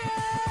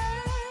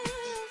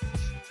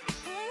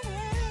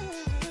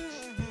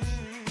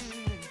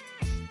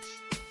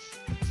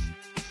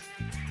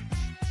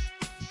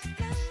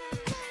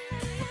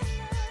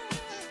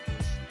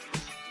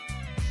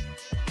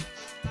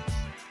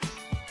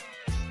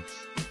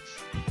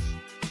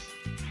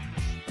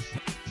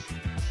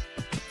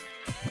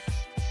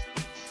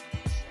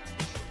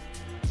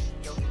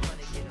Yo, he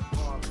wanna get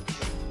involved with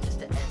you. It's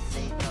the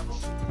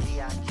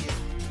S-A-double-D-I-Q.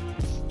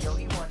 Yo,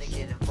 he wanna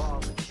get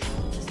involved with you.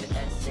 It's the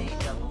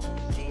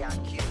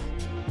S-A-double-D-I-Q.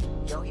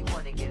 Yo, he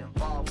wanna get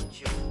involved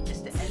with you.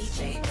 It's the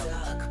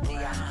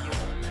S-A-double-D-I-Q.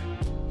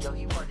 Yo,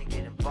 he wanna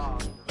get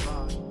involved.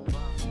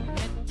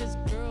 Met this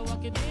girl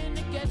walking in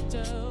the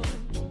ghetto,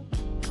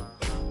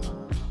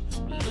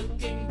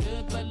 looking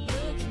good but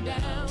looking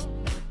down.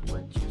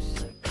 What you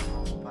say? Come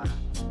on, pop.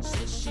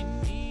 Said she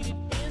needed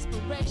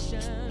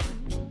inspiration.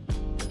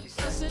 What you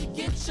I say? said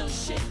get your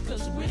shit,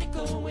 'cause we're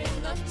going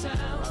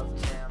uptown.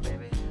 Uptown,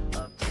 baby.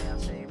 Uptown,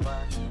 say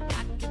what?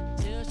 I could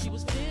tell she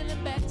was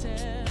feeling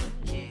better.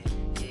 Yeah.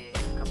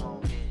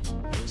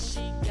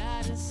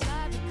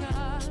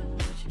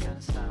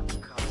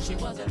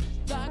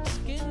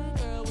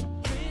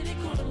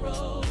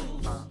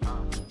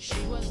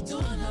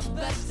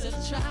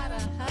 try to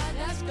hide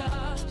that scar.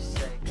 What you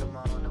say, come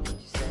on, what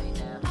you say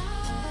now? I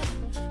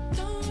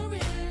don't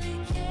really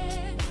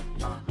care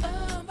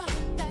about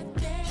that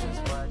day.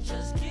 Just what?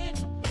 Just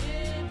get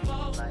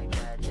involved. Like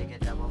that, take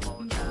it down one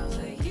more time.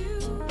 Say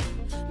You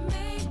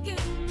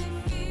making me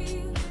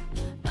feel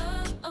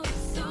oh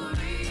so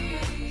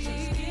real.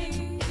 Just get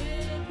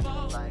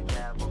involved. like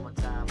that one more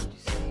time. What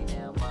you say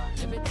now?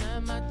 What? Every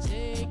time I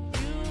take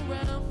you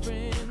around,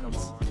 friends, Come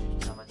on,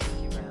 time I take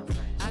you around,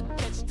 friends. I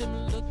catch them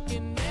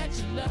looking at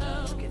your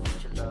love. Looking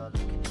at your love,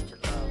 looking at your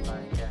love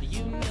like that.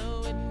 You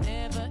know it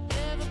never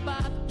ever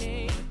bothered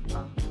me,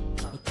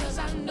 because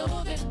I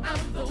know that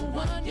I'm the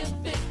one you're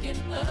thinking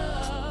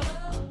of.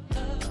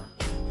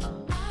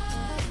 I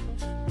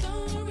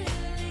don't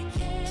really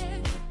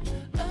care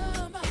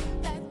about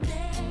that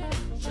day.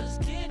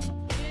 Just get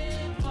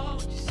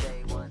involved. What you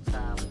say one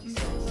time? What you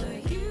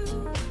say? You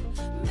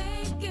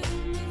making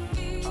me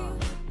feel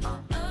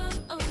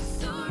oh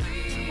so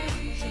real.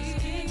 Just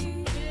get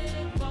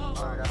involved.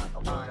 Word up,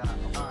 word up,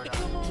 word up.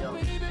 Yo,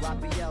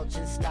 Raphael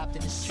just stopped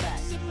in his track.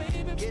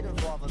 Get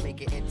involved and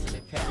make an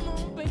intimate pact.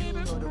 You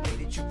know the way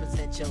that you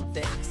present your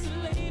thing.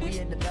 We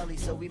in the belly,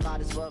 so we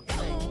might as well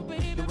play.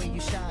 The way you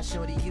shine,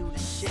 shorty, you the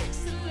shit.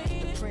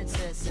 The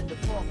princess in the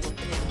pauper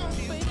pit.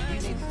 You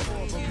need the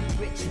poor, but you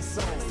rich in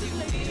soul.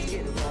 Just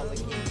get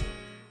involved again.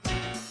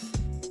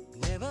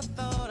 Never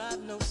thought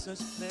I'd know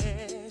such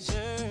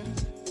pleasure.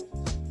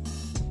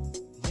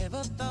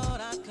 Never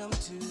thought I'd come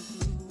to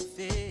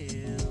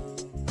feel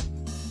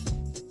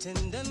the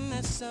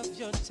tenderness of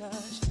your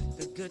touch,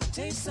 the good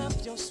taste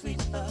of your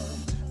sweet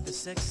love, the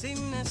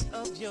sexiness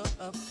of your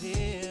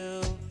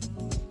appeal.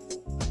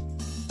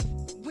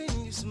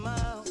 When you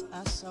smile,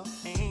 I saw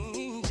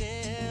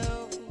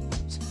angels.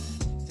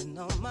 Then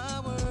all my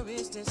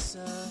worries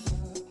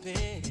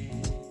disappeared.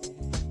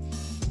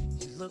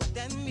 You looked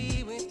at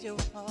me with your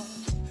heart,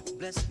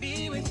 blessed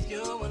me with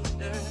your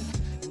wonder,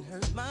 and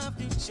heard my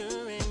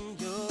future in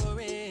your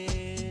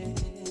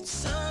end.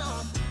 So,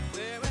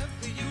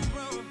 wherever you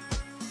roam,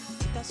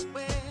 that's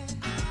where.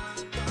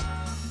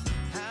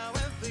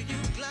 However you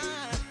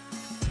glide,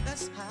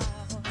 that's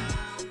how.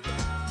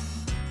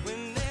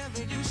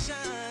 Whenever you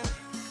shine,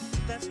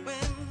 that's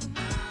when.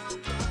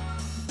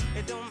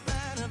 It don't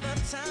matter the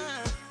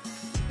time,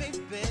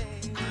 baby.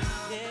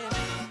 Yeah.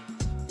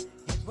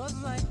 It was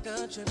like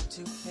a trip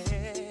to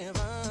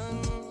heaven,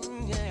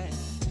 yeah.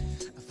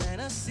 A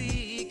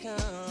fantasy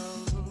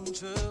come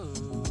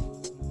true.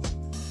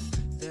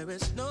 There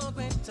is no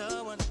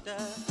greater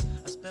wonder,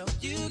 a spell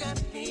you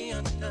got me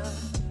under.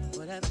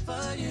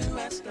 Whatever you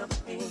ask of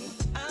me,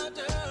 I'll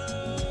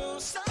do.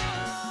 So,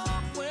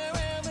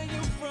 wherever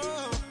you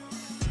from,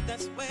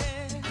 that's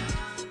where.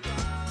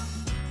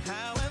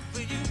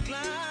 However you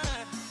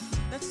glide,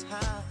 that's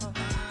how.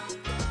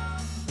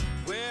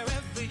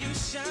 Wherever you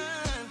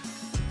shine,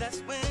 that's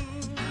when.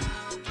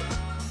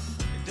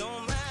 It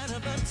don't matter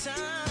the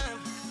time,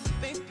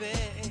 baby.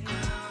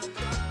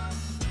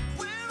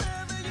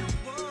 Wherever you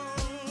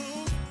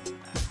want,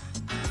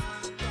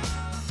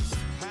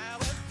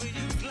 however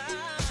you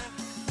glide,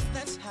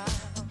 that's how.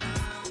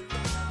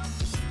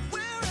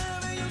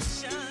 Wherever you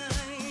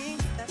shine,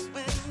 that's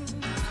when.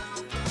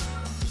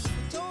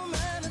 It don't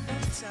matter the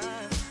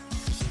time,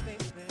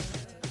 baby.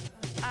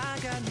 I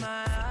got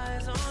my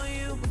eyes on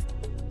you.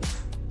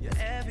 You're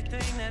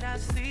everything that I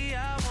see.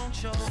 I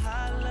want your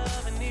high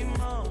love and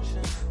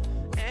emotion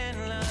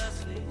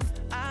endlessly.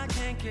 I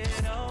can't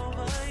get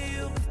over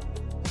you.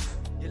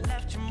 You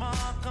left your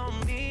mark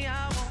on me.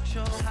 I want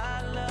your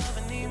high love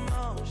and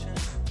emotion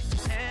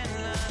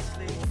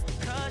endlessly.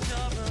 'Cause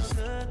you're a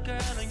good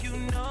girl and you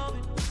know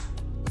it.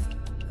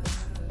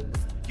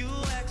 You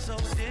act so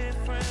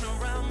different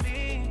around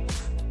me.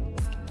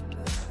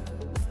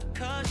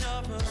 'Cause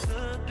you're a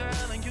good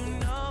girl and you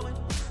know it.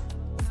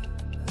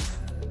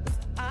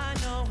 I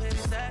know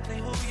exactly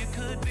who you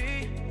could be.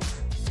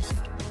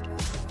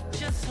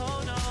 Just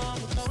hold on,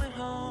 we're going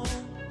home.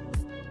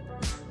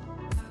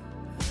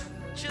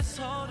 Just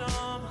hold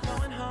on, we're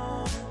going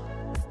home.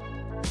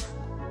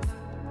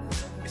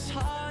 It's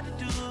hard to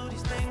do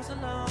these things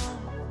alone.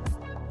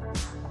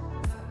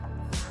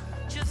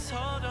 Just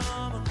hold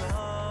on, we're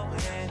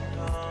going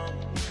home.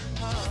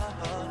 Oh,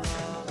 oh,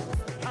 oh.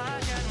 I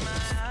got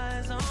my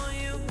eyes on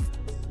you.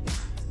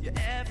 You're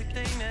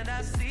everything that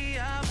I see.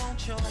 I want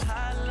your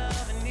high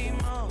love and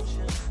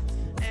emotion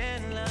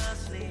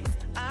endlessly.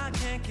 I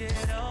can't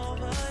get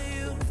over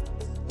you.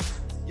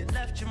 You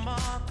left your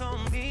mark on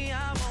me.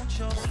 I want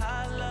your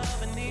high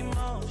love and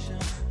emotion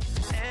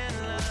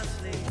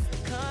endlessly.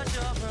 'Cause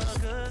you're a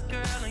good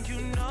girl and you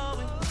know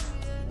it.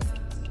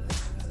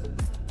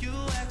 You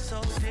act so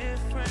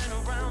different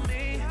around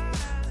me.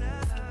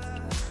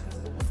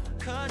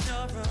 'Cause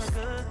you're a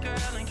good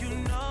girl and you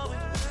know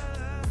it.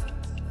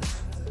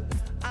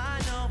 I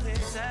know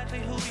exactly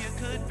who you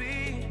could be.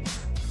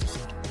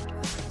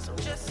 So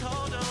just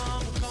hold on,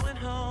 we're going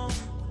home.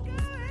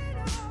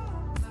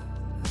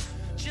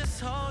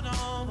 Just hold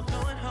on, we're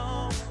going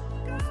home.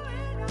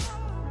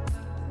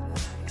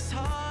 It's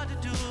hard to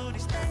do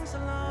these things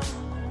alone.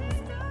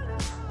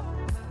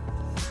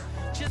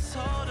 Just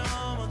hold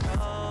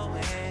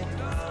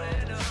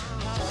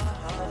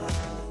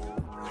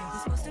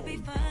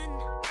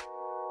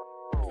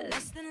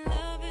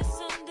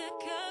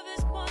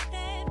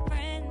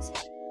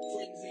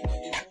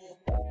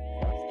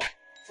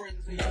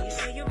Now you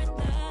say you're in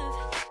love,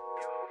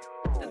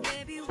 but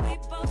baby, we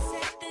both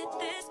said that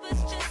this was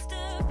just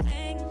a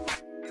fling.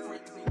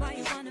 Why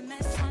you wanna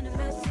mess, wanna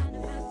mess?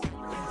 It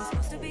was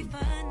supposed to be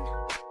fun.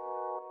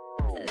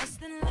 Less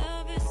than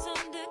lovers,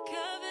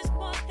 undercovers,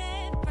 more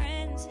than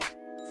friends.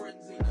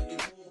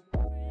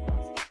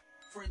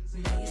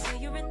 Now you say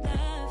you're in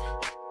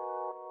love,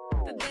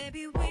 but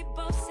baby, we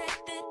both said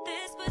that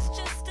this was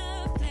just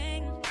a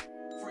fling.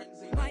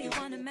 Why you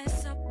wanna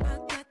mess up a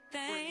good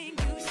thing?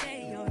 You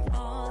say you're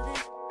falling,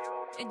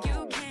 and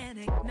you can't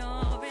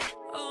ignore it.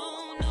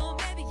 Oh no,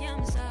 baby,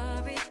 I'm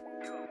sorry,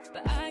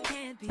 but I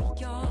can't be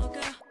your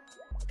girl,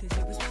 'cause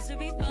it was supposed to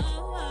be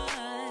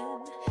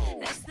fun.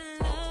 Less than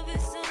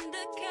lovers,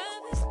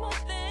 undercovers,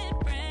 more than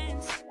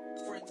friends.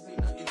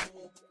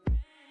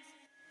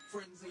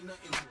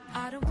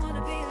 I don't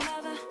wanna be a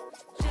lover,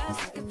 just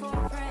looking for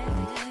a friend.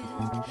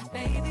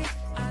 Baby,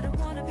 I don't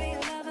wanna be a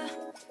lover,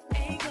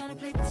 ain't gonna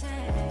play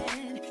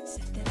pretend.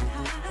 Said that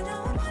I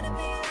don't wanna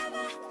be a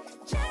lover,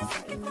 just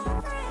looking for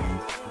a friend.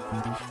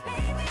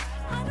 Baby,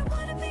 I don't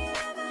wanna be a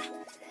lover,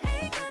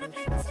 ain't gonna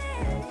play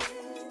pretend.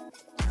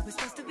 It was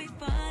supposed to be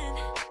fun,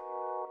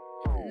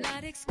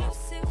 not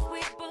exclusive,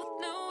 we both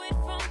know it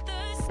from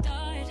the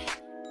start.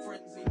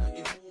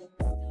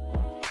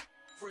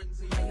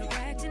 Now you're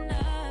acting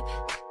up,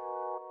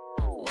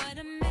 what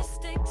a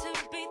mistake to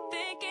be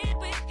thinking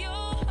with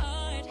your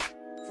heart.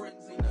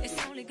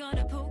 It's only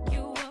gonna pull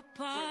you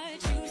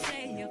apart. You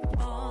say you're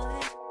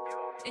falling,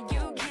 and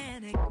you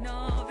can't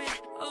ignore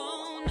it.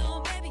 Oh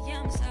no, baby,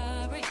 I'm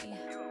sorry,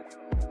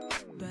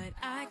 but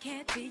I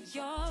can't be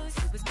yours.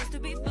 It was supposed to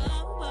be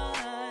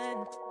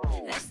fun.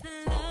 Less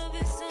than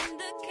lovers,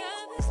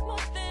 undercovers,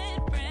 more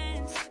than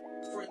friends.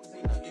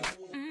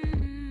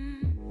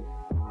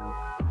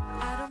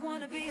 I don't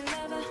wanna be a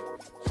lover,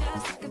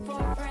 just looking for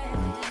a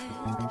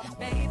friend.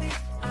 Baby,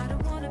 I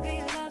don't wanna be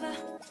a lover,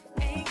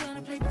 ain't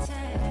gonna play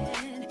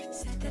pretend.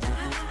 Said that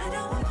I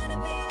don't wanna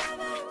be a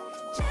lover,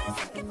 just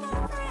looking for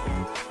a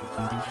friend.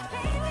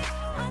 Baby,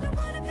 I don't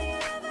wanna be a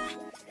lover,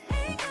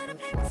 ain't gonna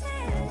play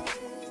pretend.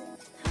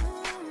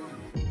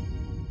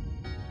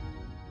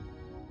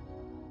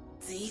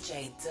 DJ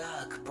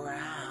Doug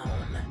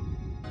Brown.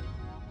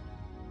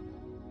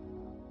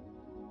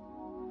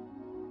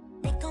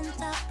 They gon'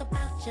 talk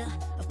about you,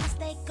 of course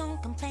they gon'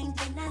 complain.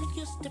 They not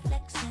used to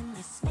flexing.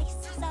 His face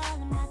is all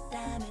in my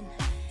diamond,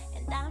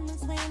 and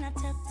diamonds when I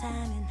tell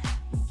timing.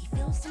 He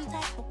feels some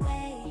type of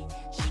way.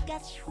 She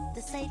got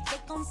to say, they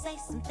gon' say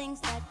some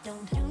things that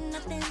don't do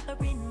nothing but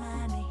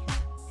remind me.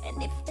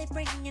 And if they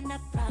bringing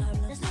up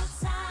problems, there's no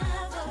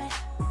time for it.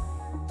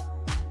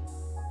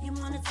 You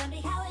wanna tell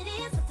me how it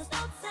is, but there's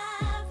no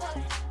time for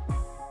it.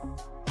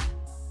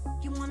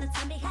 You wanna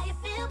tell me how you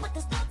feel, but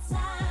there's no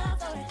time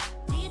for it.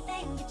 Do you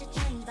think it should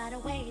change by the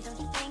way? Don't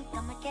you think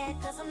I'ma care?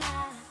 'Cause I'm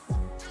not.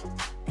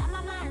 Got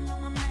my mind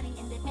on my money,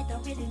 and it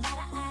don't really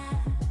matter.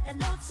 Got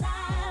no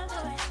time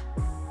for it.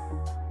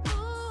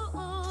 Ooh,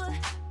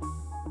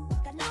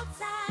 got no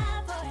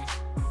time for it.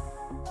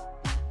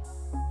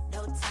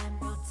 No time,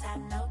 no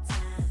time, no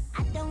time.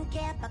 I don't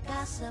care about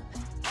gossip.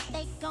 What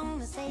they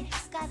gonna say?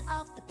 Just got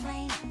off the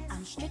plane.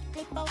 I'm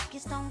strictly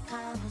focused on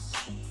commas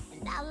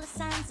and dollar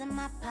signs in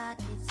my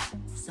pockets.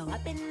 So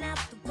I've been out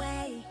the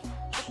way.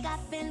 Look,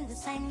 I've been the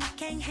same. You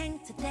can't hang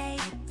today.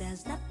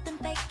 There's nothing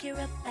fake here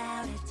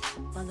about it.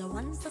 For the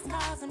ones that's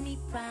causing me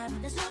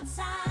problems, there's no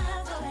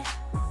time for it.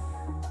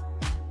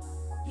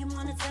 You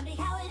wanna tell me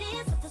how it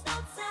is, but there's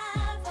no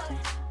time for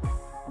it.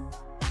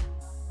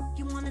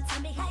 You wanna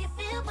tell me how you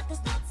feel, but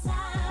there's no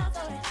time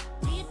for it.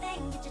 Do you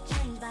think it should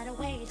change by the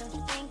way? Don't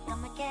you think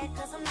I'ma care?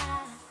 'Cause I'm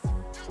not.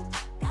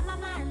 Got my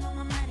mind on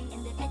my money,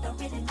 and it don't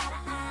really matter.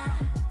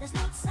 There's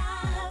no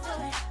time for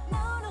it.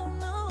 No, no,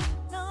 no,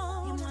 no.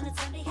 You wanna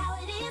tell me how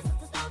it is, but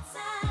there's no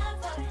time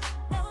for it.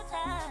 No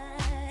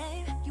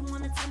time. You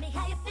wanna tell me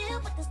how you feel,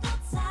 but there's no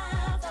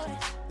time for it.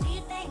 Do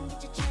you think it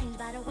should change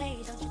by the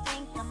way? Don't you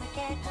think I'ma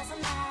care? 'Cause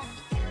I'm not.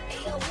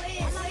 Hey, yo,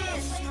 Wiz,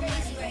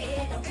 crazy right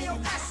here. Hey, yo,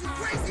 Ashley,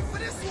 crazy for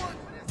this one.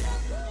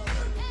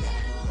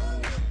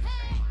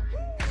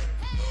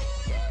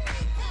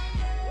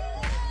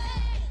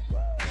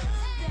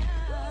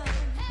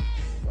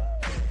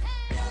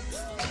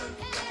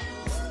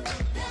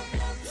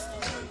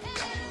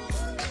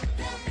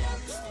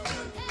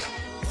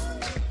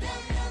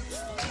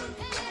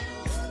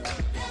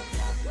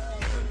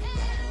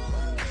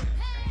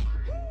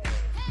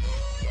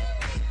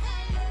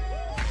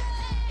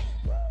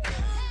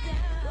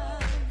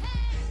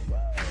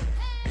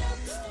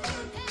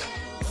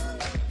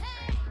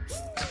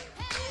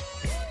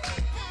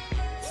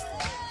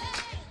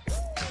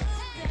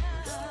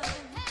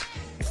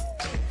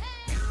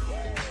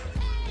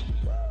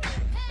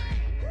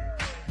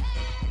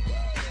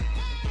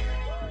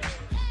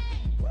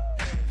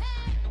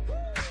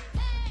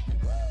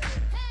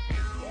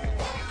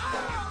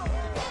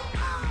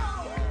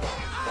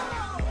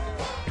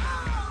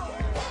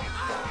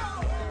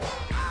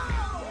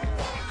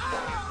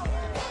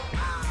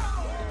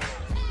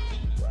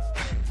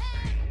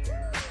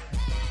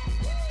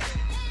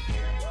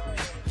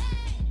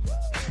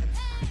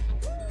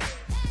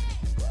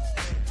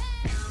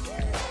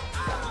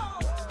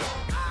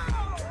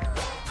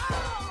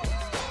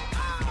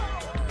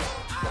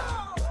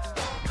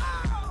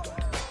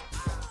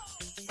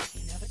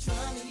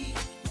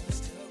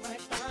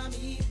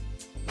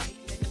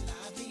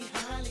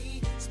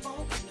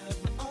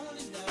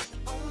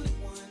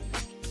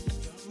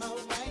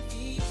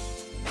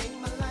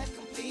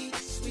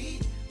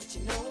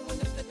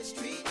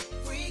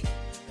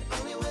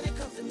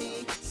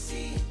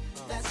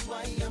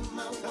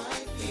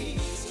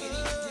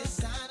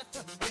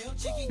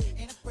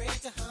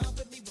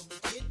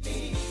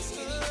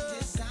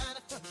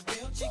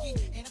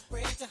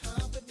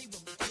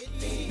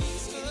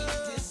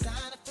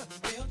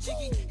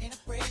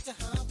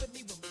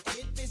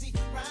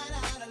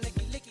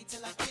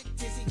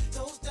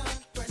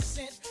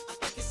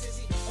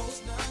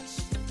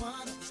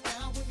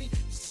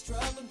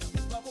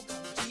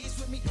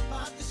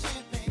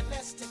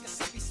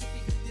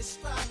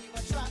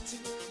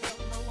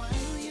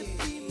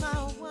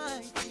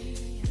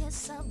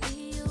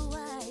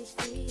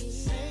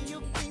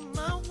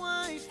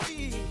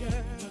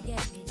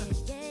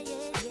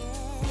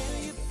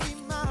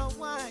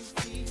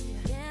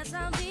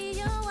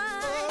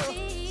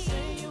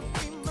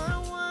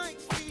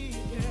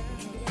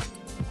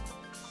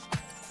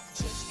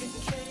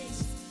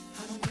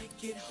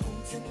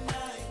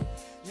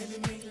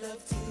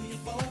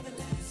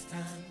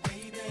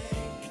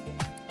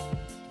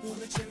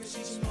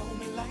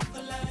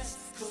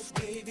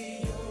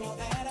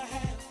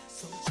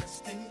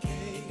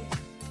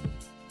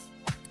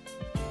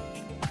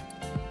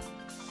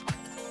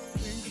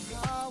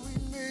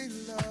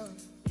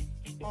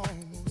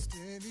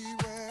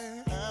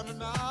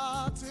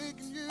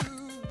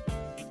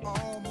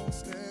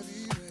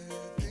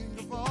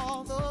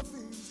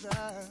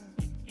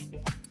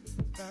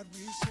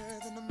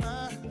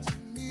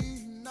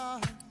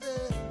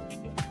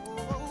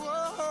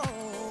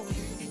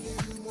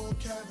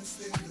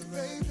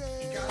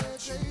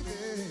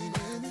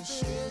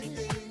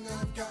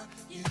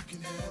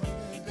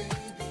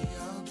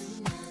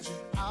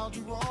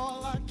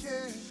 all I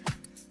can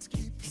to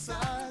keep you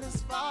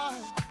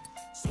satisfied.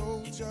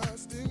 So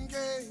just in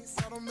case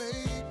I don't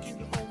make it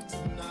home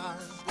tonight,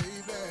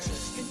 baby.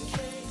 Just in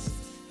case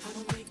I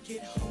don't make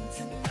it home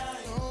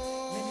tonight,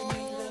 let me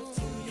make love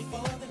to you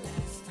for the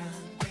last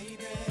time,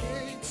 baby.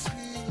 Make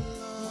sweet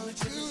love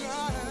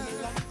tonight,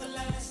 like the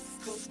last,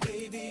 'cause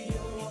baby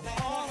you're all that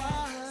I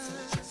have.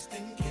 So just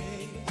in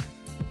case,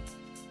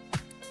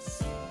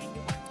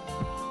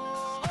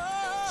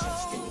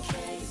 just in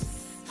case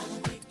I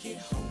don't make it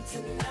home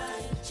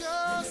tonight,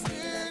 just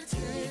in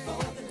case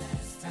for the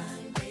last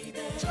time,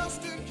 baby.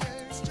 Just in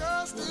case,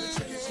 just in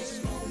case.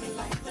 Just moment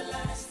like the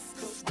last,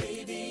 'cause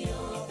baby you're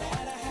all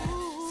that I have.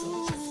 So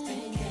just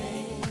in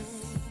case.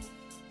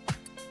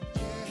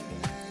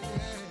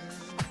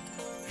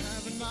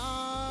 Haven't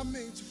I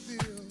made you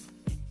feel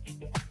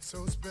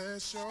so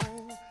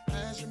special?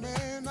 As your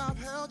man, I've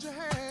held your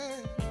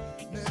hand,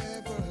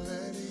 never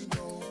letting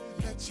go.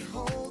 Let you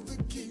hold the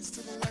keys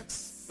to the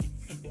Lex.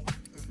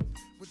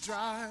 We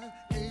drive,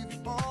 gave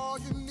you all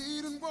you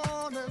need and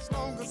want as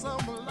long as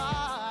I'm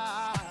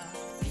alive.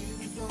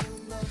 Even though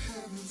the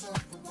heavens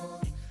up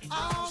above,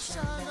 I'll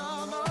shine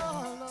on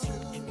all.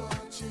 Too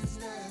much is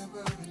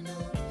never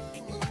enough.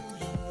 Oh,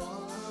 you're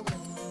all I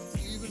want.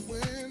 Even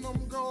when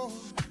I'm gone,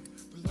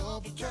 the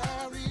love will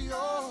carry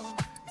on.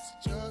 It's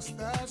just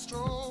that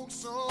strong,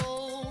 so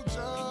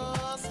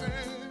just in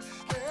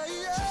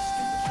case.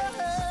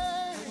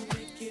 I'll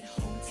make it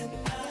home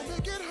tonight.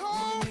 Make it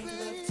home, make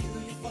love to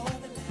you for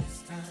the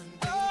last time.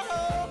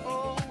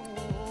 Oh,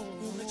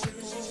 wanna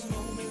cherish each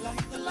moment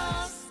like the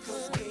last,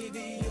 'cause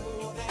baby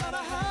you're all that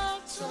I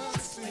have.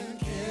 Just in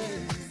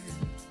case.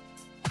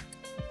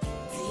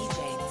 DJ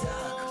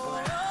Doug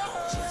Brown.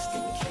 Just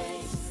in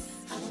case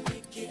I don't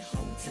make it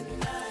home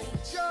tonight.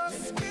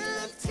 just in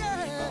case.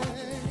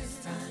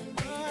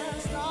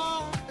 Last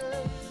time,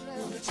 baby.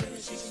 Wanna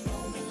cherish each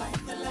moment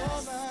like the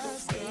last,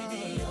 'cause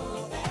baby you're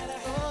all that I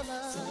have.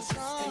 So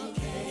just in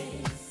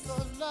case. The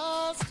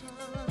last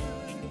time,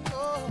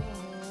 oh,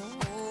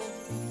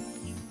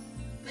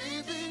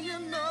 baby, you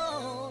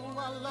know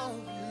I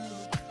love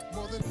you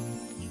more than,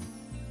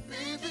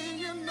 baby,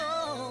 you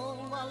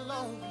know I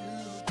love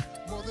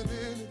you more than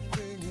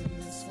anything in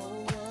this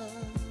whole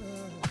world.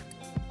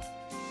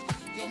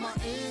 You're my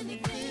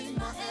anything,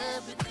 my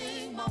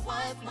everything, my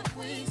wife, my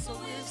queen. So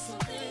if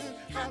something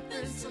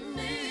happens to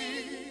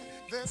me,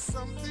 there's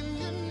something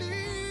you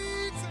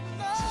need to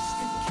know. Just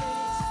in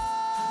case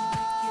I don't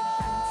make it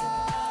home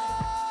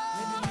tonight,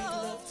 let me make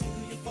love to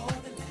you for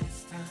the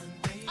last time,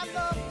 baby. I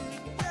love you,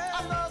 yeah,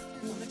 I love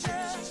you. Wanna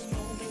cherish each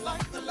moment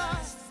like the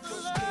last,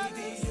 'cause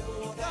baby you're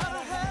all that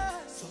I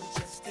have. So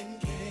just in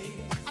case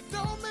I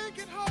don't make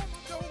it home,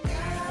 I don't make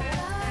it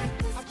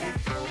home. I get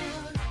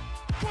good.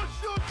 Push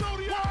your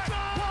zodiac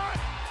sign. What?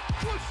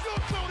 Push your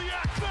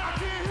zodiac sign. I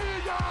can't hear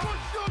y'all.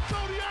 Push your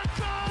zodiac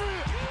sign.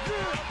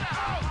 Yeah,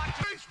 out.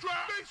 Bass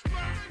drop.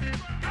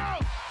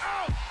 Out,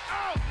 out,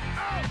 out,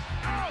 out,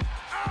 out,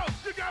 out.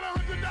 You got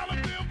 $100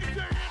 bill, get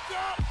your hands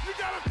up. You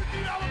got a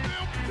 $50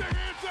 bill, get your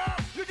hands up.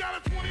 You got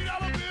a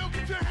 $20 bill,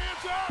 get your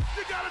hands up.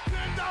 You got a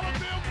 $10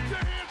 bill, get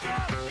your hands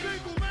up.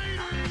 Single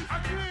ladies, I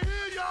can't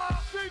hear y'all.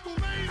 Single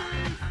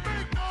ladies,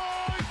 make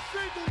noise.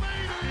 Single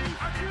ladies,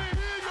 I can't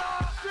hear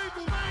y'all.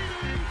 Single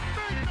ladies,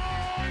 make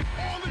noise.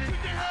 All the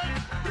chicken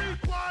heads, be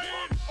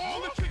quiet. All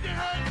the chicken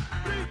heads,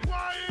 be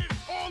quiet.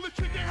 All the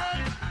chicken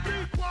heads, be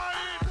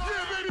quiet.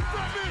 Yeah, baby,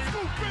 stop this.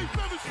 Scoop, bass,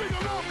 let us sing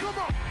along. Come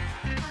on.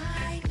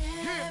 I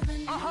never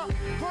knew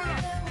Turn up.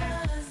 there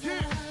was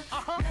Yeah,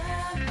 love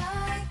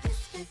like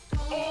this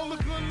before. All the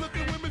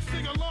good-looking women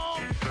sing along.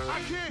 I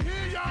can't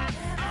hear y'all.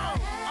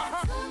 Had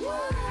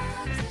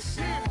someone to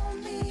show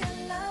me a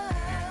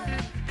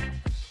love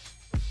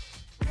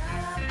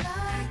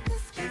like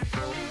this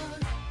before.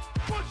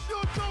 Push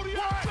your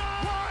zodiac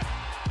sign. What?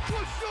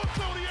 Push your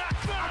zodiac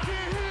sign. I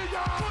can't hear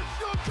y'all. Push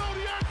your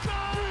zodiac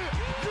sign.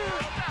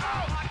 Yeah,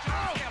 out,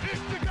 out.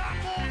 If you got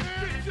more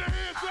hair, get your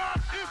hands up.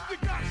 If you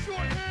got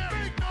short hair,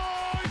 make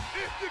noise.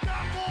 If you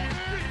got more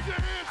hair, get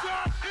your hands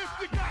up. If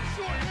you got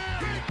short hair,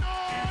 make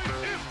noise.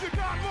 If you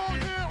got more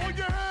hair on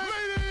your head,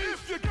 ladies.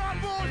 If you got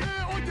more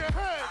hair on your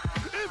head.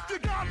 If you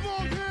got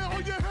more hair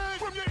on your head,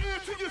 from your ear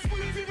to your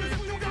sweet fingers,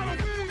 you gotta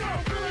win. Can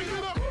I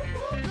get up?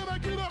 Can I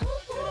get up?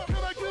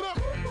 Can I get up?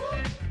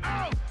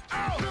 Out,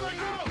 out. Can I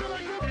get up? Can I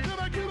get up? Can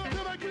I get up?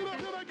 Can I get up?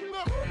 Can I get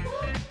up?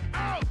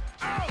 Out,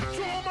 out.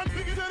 To all my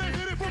niggas that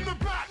hit it from the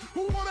back,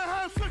 who wanna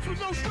have sex with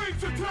no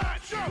strings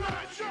attached.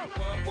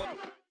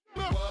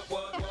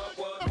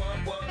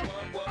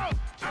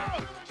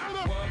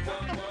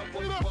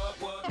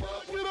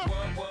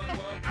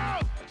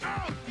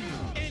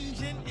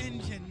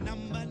 Engine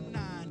number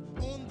 9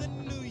 on the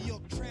New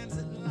York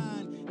Transit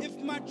line. If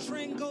my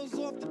train goes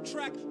off the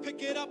track,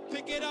 pick it up,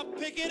 pick it up,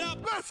 pick it up.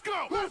 Let's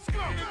go, let's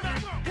go.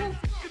 Who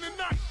in the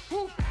night?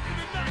 Who in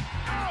the night?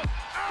 Out,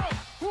 out.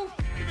 Who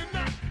in the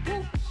night? Who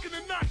in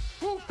the night?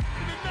 Who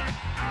in the night?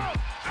 Out,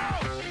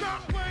 out.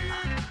 Stop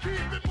playing,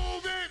 keep it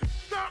moving.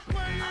 Stop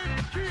playing,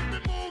 keep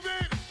it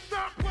moving.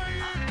 Stop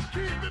playing,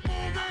 keep it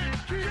moving.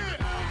 Keep it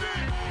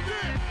moving,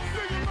 moving.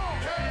 Sing along.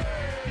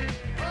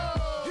 Hey,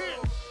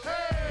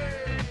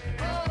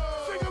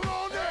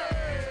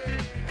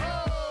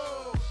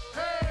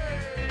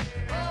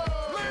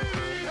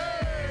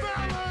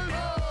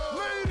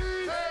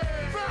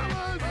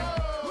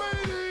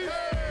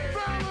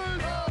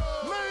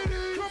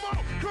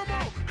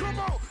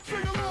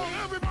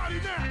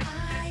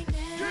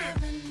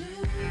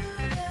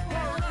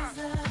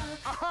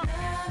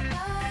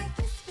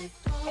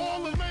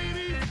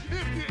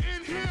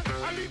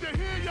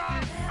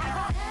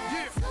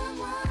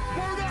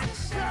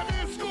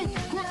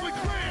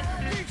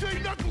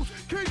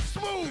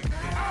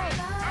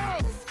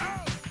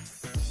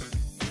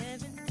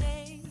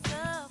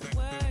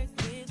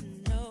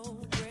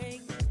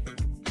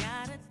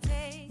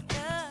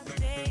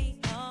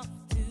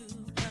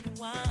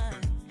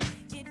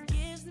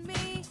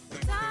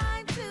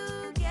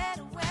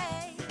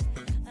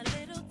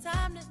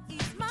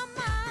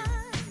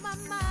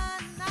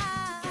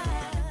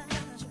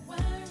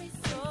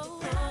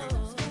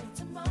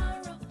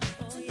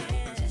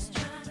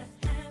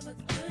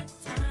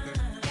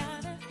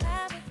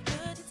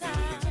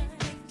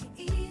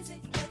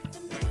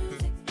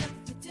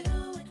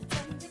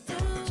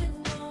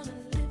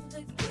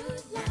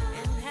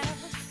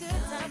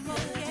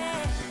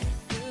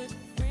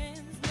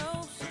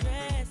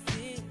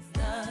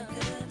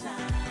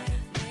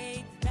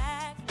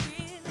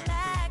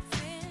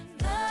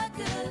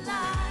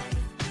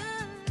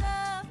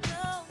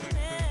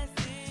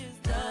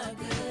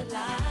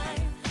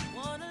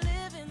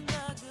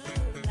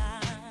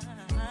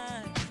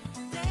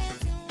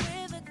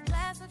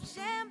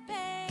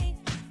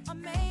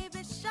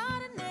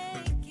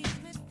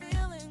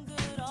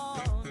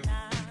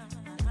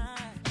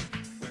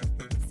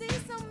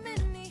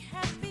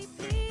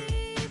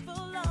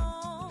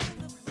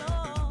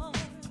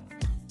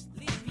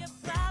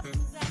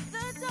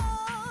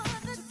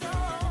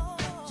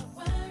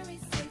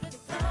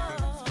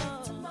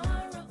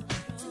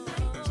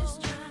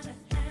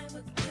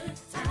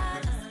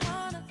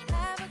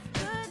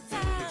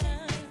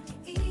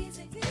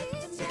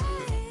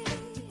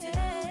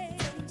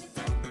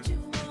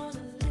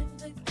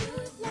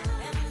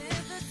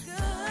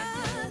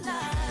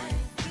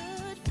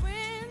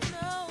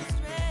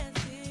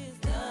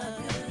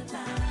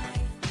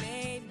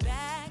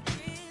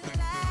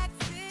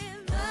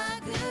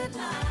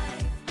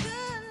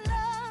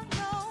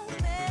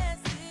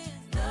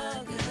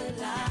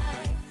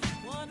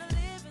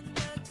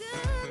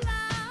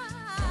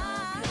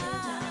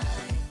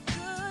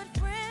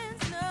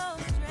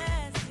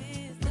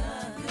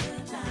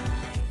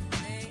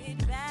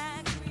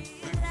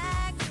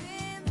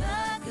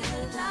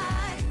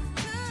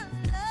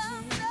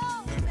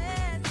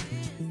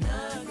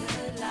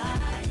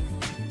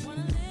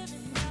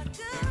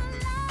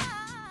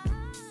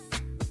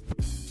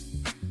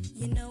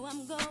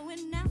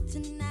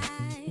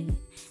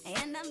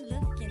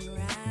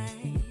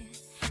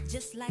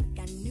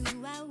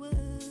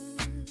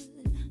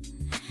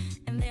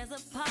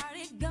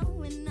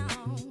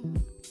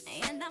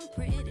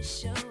 pretty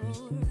sure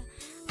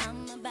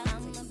I'm about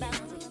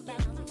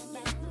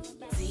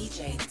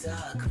DJ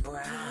Doug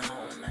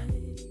Brown.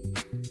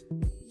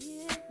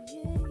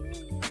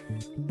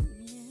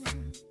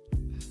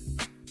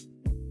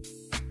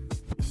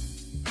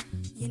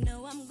 You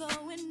know I'm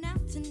going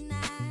out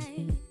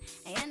tonight,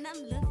 and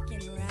I'm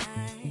looking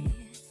right,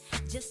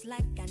 just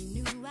like I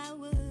knew I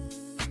would.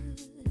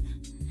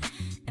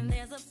 And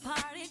there's a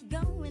party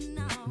going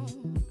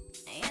on,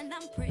 and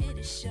I'm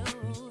pretty sure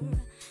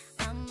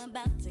I'm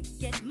about to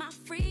get my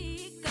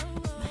freak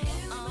on. My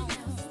hair and my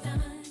nails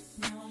done.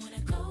 Now I wanna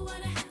go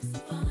out and have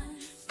some fun.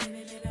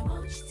 Baby, baby,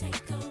 won't you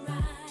take a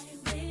ride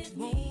with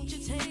me? Won't you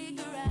take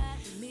a ride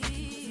with me?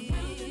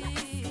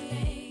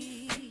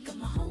 Think of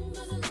my home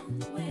goes along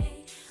the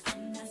way.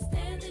 I'm not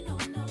standing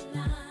on no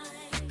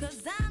line,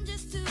 'cause I'm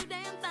just too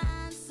damn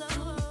fine. So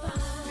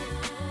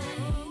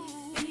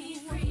be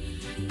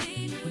free,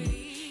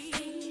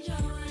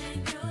 enjoy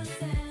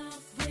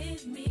yourself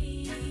with me.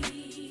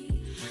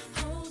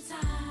 Hold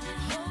tight,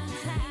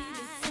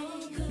 it's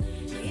all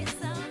good,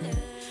 it's all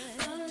good.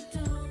 But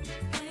don't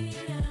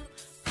wait up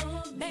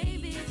for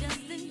baby,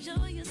 just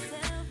enjoy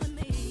yourself with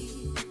me.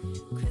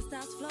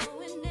 Crystals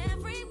flowing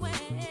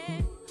everywhere,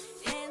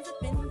 hands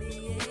up in the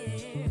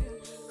air,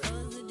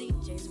 'cause the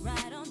DJ's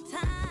right on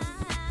time.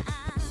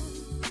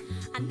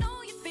 I know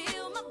you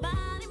feel my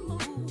body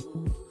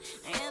move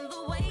and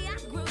the way I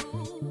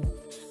groove,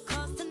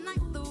 'cause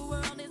tonight the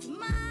world is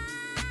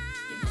mine.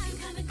 You're looking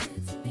kinda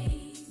good to me.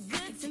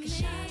 Good to me. Take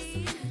a shot of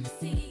some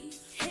Hennessy.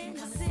 I'm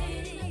gonna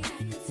stay like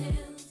that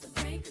until the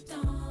break of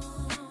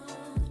dawn.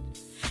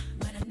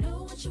 But I know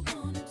what you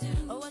wanna do.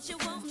 Oh, what you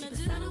wanna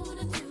do. I don't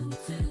wanna do it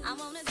too. I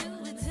wanna do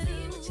it too.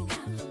 See what you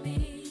got for me.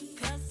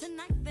 'Cause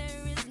tonight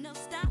there is no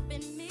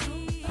stopping me.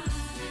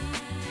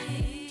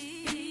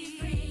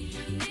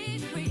 Be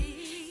free,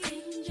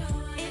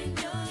 enjoy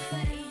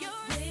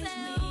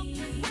yourself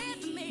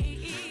with me.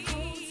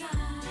 Hold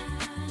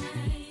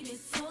tight,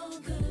 it's all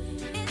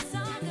good, it's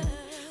all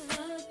good.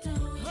 But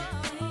don't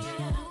wait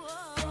up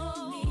for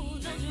me.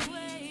 Don't you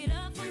wait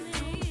up for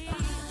me.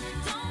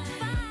 Don't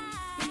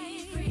fight. Be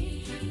free,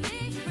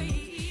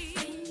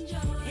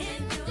 enjoy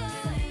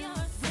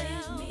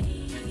yourself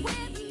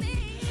with me.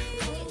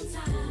 Hold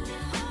tight,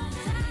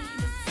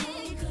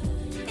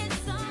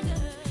 it's all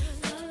good,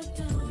 but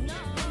don't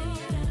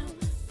wait up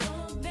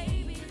for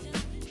baby.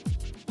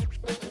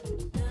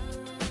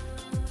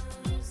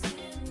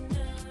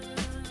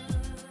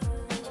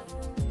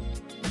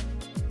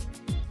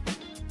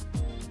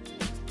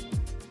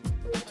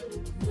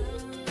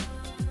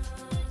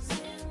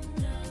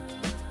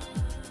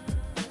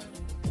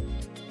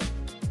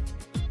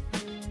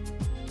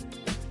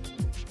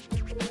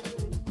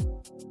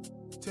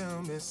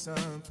 Tell me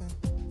something.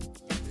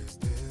 Is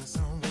there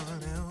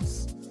someone else?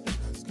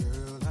 'Cause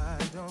girl, I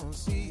don't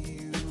see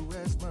you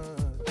as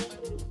much.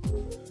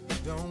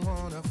 Don't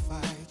wanna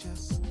fight,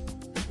 just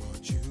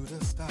want you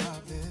to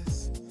stop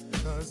this.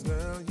 'Cause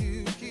girl,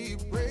 you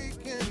keep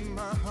breaking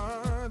my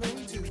heart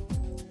in two.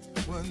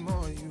 What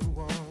more you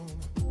want?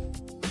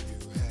 You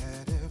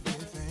had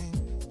everything.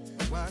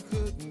 Why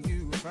couldn't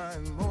you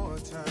find more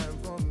time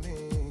for me?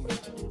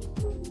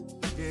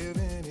 Give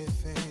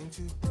anything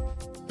to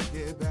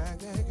get back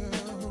that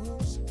girl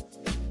who's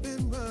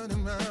been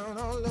running around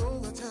all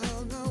over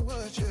town. Now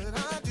what should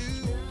I do?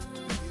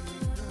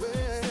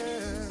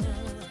 Well,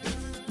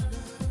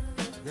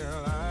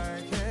 girl,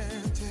 I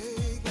can't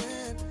take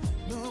it.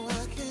 No,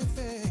 I can't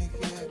fake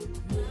it.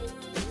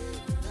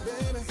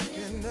 Baby,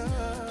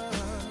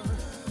 enough.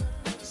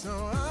 So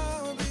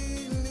I'll be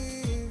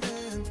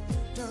leaving.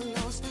 Done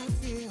lost that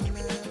feeling.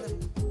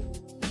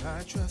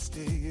 I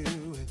trusted you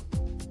with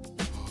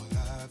all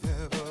I've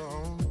ever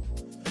owned.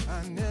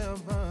 I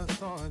never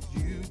thought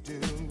you'd do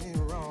me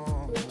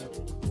wrong.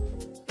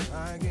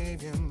 I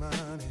gave you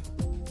money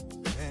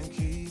and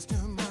keys to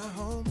my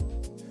home.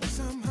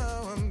 Somehow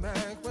I'm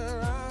back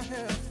where I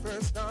had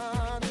first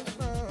started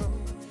from.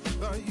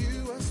 But you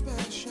were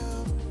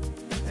special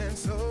and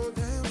so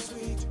damn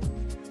sweet.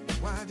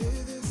 Why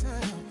did this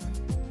happen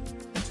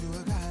to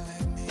a guy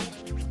like me?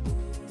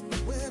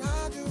 When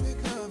I do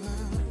recover,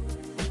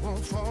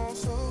 won't fall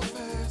so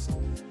fast,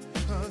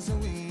 'cause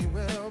we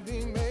will be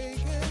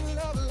making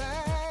love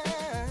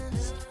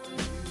last.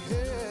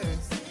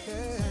 Yes,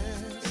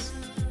 yes.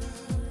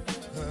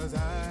 'Cause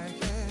I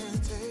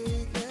can't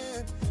take it.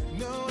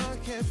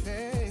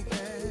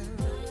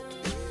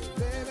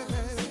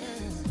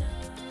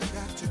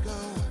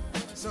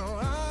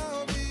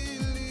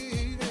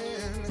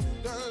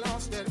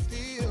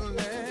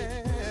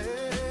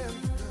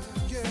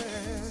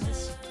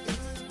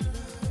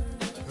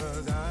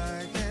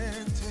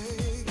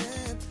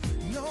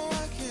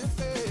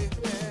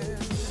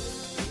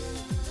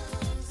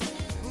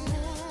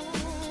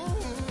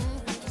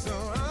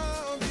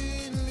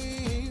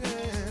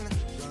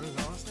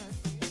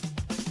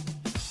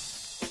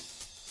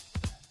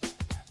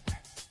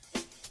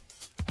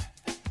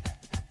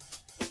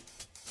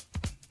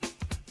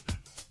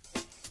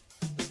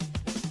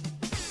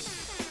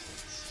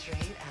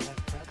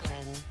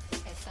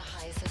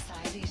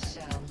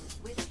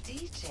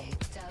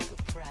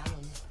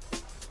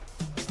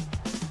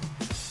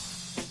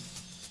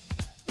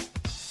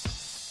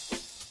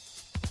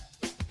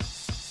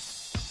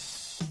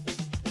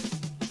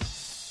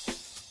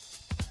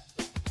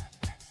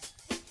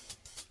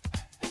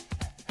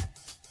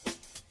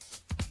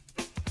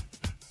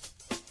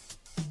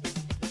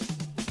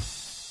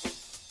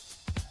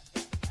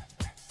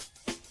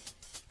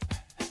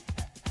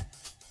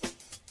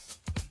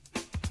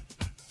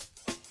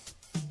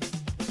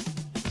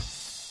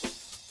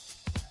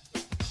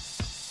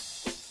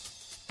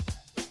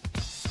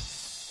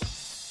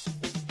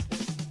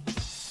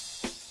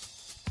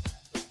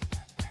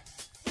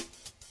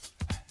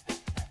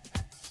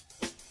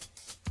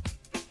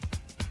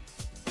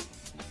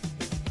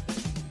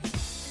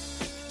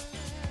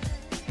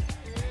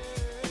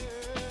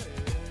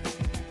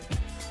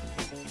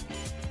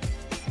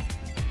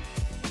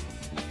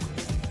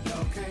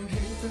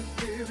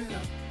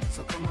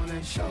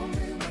 show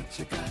me what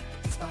you got.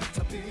 It's about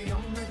to be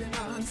on maybe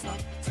non-stop.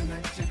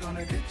 Tonight you're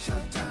gonna get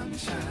your time to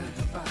shine.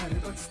 The body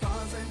but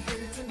stars ain't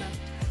here tonight.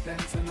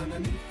 Dancing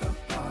underneath the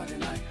party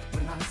light.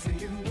 When I see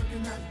you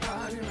working that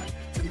body right,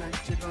 tonight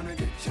you're gonna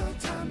get your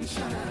time to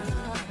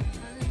shine.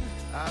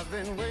 I've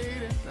been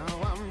waiting, now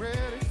I'm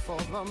ready for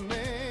the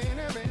main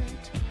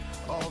event.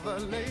 All the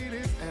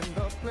ladies and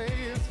the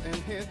players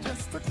in here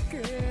just to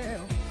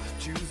kill.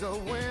 Choose a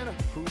winner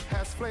who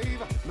has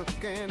flavor,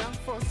 looking out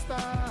for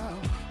style.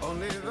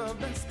 Only the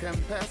best can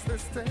pass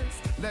this test.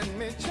 Let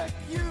me check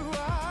you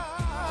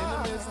out. In the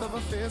midst of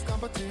a fierce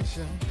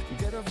competition,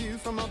 get a view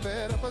from a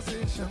better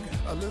position.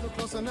 A little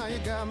closer now, you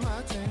got my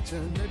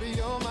attention. Baby,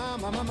 you're my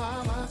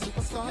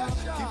superstar.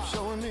 Keep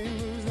showing me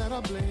moves that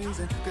are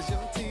blazing, 'cause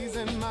you're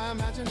teasing my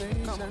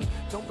imagination.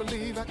 Don't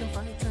believe I can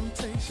fight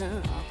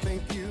temptation. I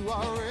think you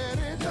are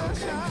ready to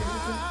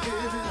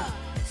give it up.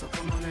 So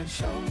come on and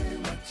show me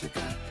what you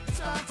got. It's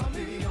about to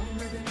be on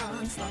maybe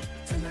non-stop.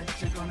 Tonight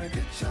you're gonna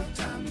get your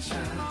time to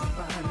shine.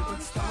 Body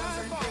but stars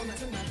ain't here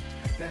tonight.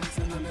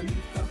 Dancing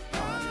underneath the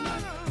party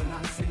light. When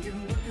I see you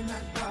working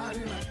that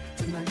body right,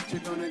 tonight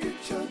you're gonna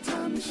get your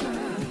time to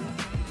shine.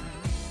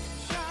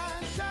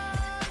 Shine,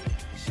 shine,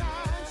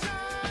 shine,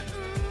 shine,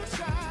 ooh,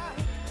 shine.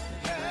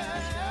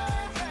 Yeah.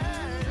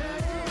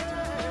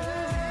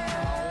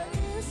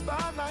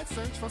 Spotlight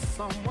search for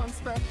someone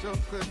special.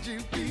 Could you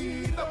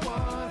be the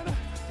one?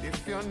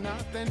 If you're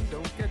not, then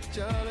don't get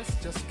jealous.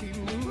 Just keep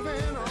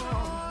moving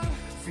on.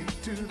 Feet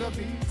to the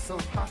beat, so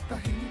hot the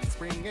heat's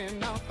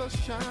bringing out the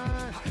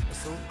shine.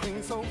 So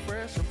clean, so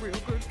fresh, a real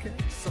good kick.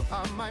 So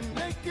I might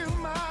make you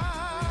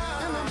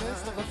mine. In the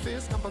midst of a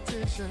fierce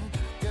competition,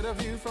 get a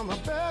view from a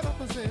better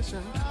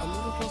position. A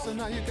little closer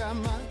now, you got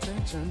my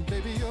attention.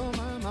 Baby, you're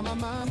my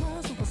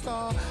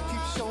superstar.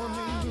 Keep showing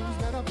me moves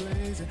that are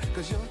blazing,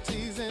 'cause you're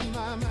teasing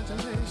my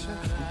imagination.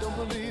 Don't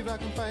believe I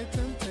can fight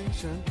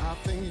temptation. I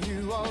think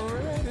you are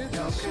ready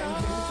to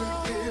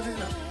give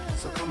it up.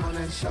 So come on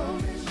and show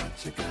me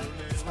what you got.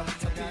 It's about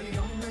to be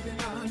on maybe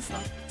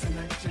non-stop.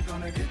 Tonight you're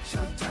gonna get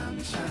your time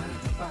to shine.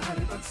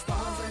 Body but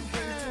stars ain't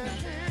here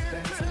tonight.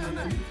 Dancing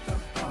underneath the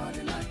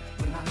party light.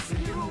 When I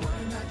see you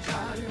working that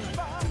body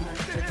right,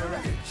 tonight you're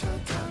gonna get your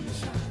time to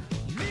shine.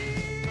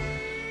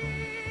 Leaving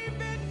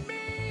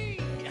me,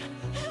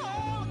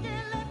 oh,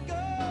 can't let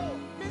go.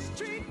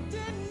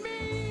 Mistreating me,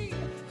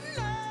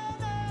 no,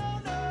 no,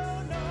 no,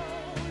 no.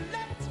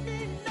 Let me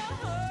know.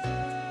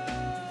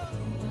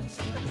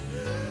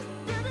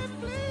 Baby,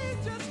 please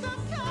just stop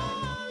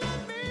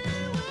calling me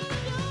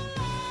with your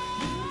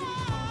lies.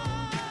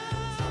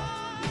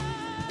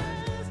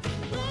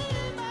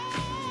 Really,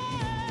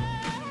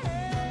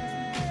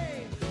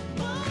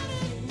 but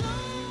it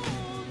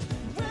don't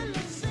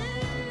really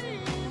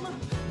seem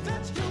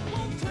that you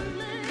want to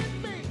leave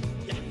me.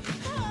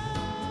 Oh,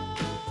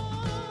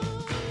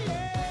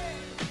 yeah.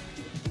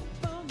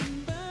 Keep on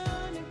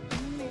burning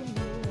me.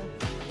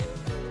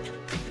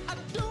 I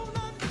don't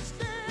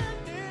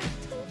understand it,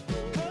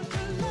 'cause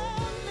you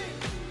love me,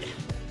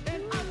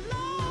 and I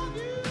love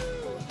you,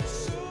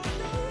 so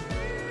don't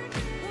leave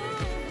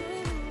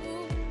me.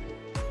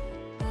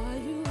 Are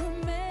you a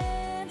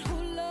man who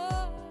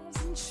loves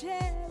and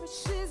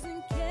cherishes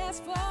and cares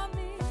for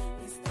me?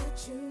 Is that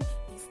you?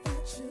 Is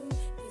that you?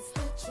 Is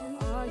that you?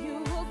 Are you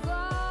a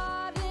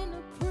guard in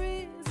a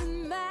prison,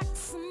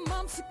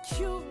 maximum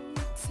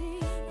security?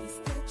 Is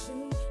that you?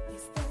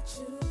 Is that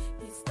you?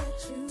 Is that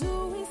you? Do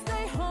we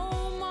stay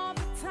home all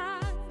the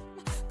time,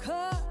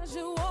 'cause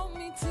you want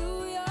me to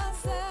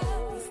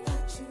yourself? Is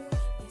that you?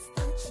 Is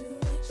that you?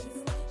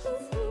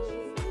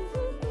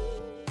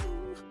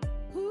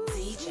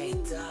 DJ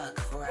Doug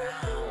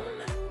Brown.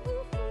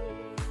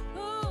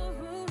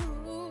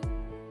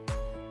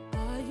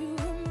 Are you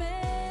a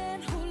man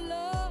who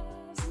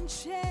loves and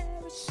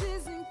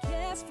cherishes and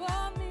cares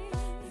for me?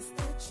 Is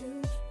that you?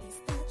 Is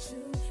that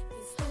you?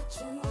 Is that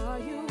you? Are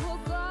you a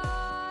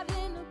guard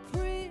in a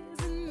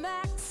prison,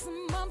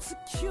 maximum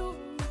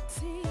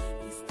security?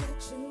 Is that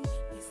you?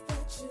 Is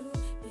that you?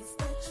 Is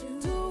that you?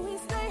 Do we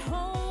stay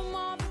home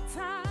all the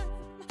time,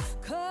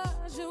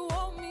 'cause you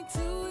want me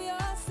to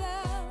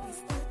yourself? Is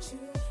that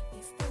you?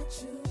 Is that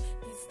you?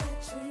 Is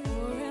that you?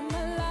 Or am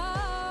I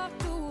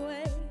locked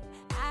away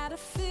out of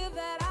fear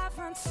that I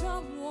find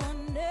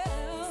someone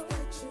else? Is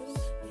that you?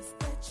 Is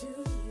that you?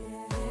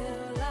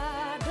 Well,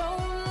 I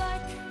don't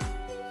like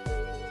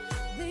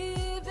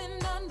living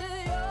under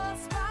your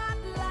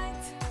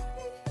spotlight,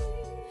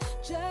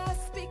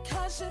 just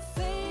because you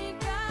think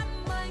I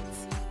might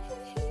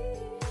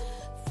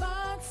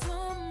find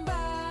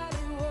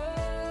somebody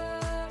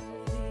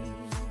worthy.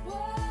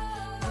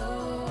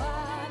 Oh,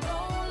 I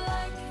don't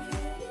like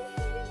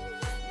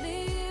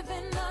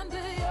living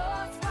under your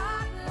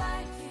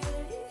spotlight.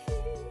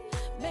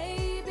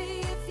 Maybe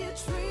if you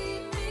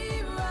treat me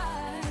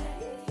right,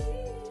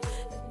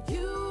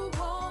 you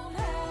won't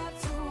have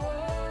to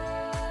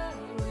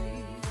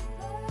worry.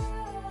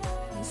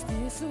 Is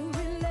this a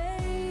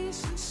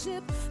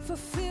relationship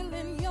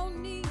fulfilling your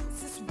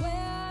needs as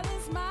well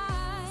as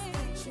mine?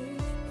 Is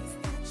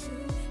that you?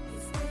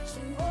 Is that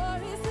you? Or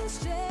is this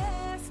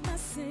just my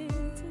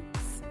sin?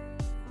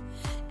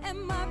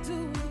 am I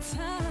doing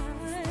time?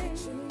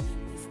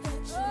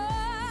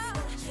 Oh,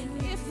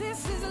 if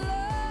this is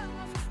love,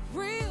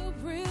 real,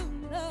 real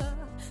love,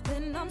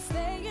 then I'm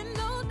staying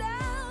no doubt.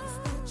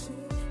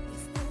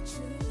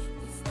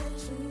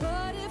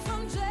 But if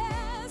I'm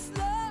just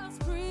love's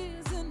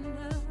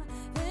prisoner,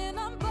 then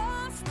I'm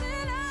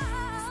busted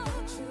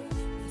out.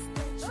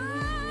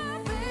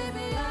 Oh,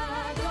 baby,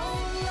 I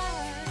don't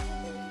like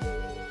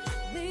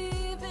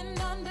leaving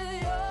under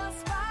your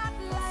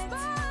spotlight.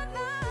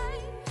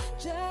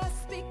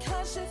 Just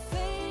because you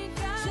think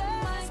I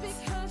might. Just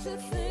because you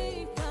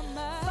think I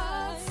might.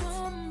 Find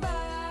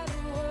somebody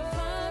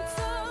worthy.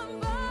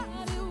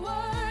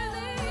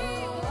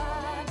 Oh,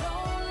 I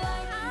don't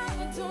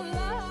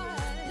like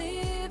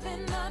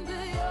leaving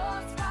under your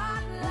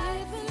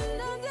spotlight.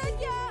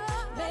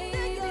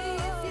 Baby,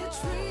 if you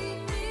treat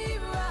me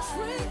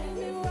right,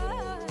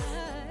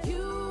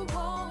 you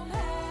won't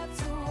have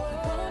to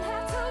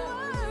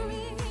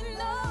worry.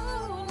 No.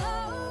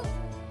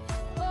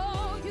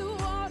 Oh, you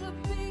ought to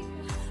be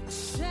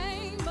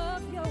ashamed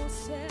of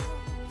yourself.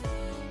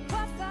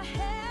 What the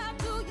hell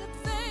do you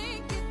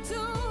think you're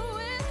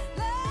doing?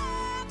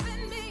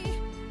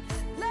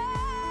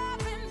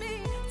 Loving me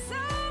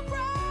so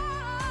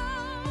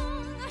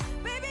wrong.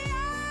 Baby,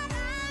 all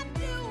I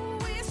do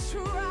is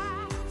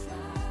try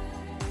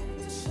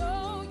to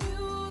show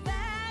you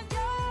that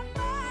you're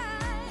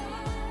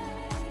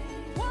mine.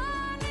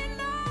 One and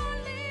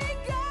only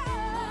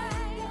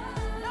girl.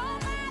 No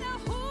matter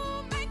who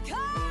may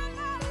come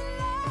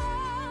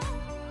along,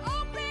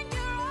 open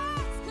your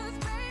eyes, 'cause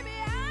baby,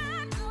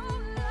 I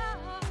don't lie.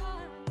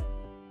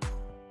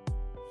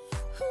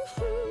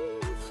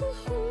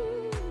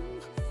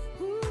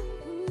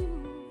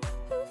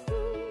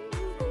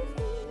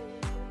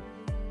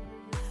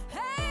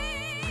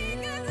 Hey,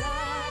 'cause I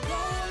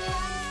don't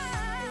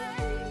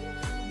like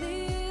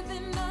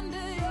leaving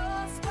under your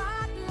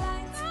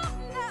spotlight.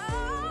 No,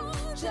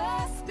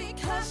 just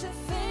because you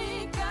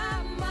think I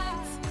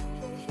might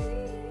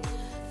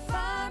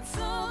find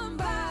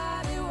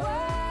somebody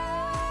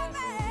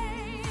worthy.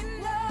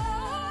 No,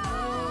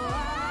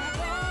 I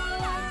don't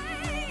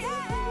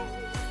like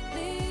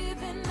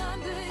leaving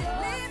under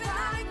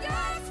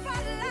your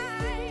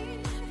spotlight.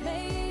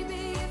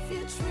 Maybe if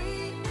you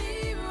treat me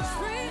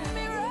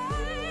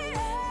right,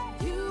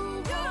 you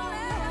won't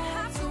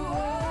have to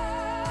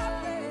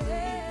worry.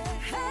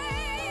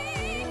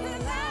 Hey,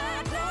 'cause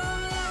I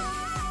don't like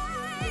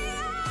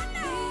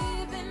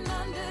leaving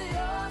under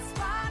your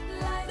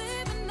spotlight.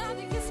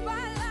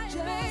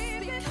 Just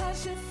because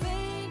you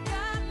think I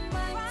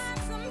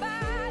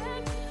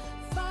might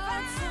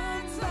find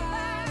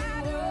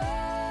somebody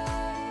worthy.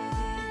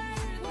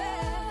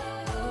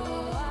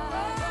 Oh,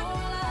 I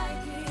don't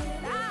like it.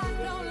 I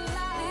don't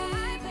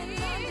like leaving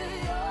under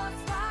your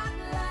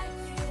spotlight.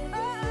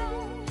 Oh,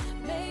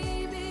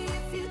 maybe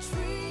if you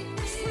treat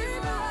me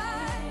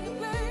right,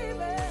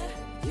 baby,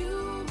 you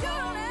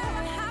won't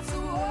have to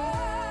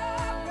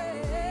worry.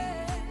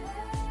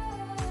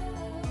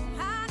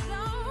 I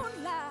don't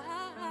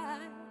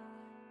like.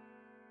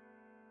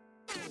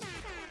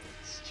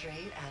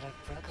 Straight out of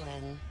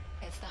Brooklyn,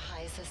 it's the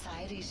High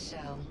Society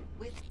Show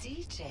with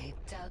DJ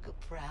Doug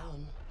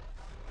Brown.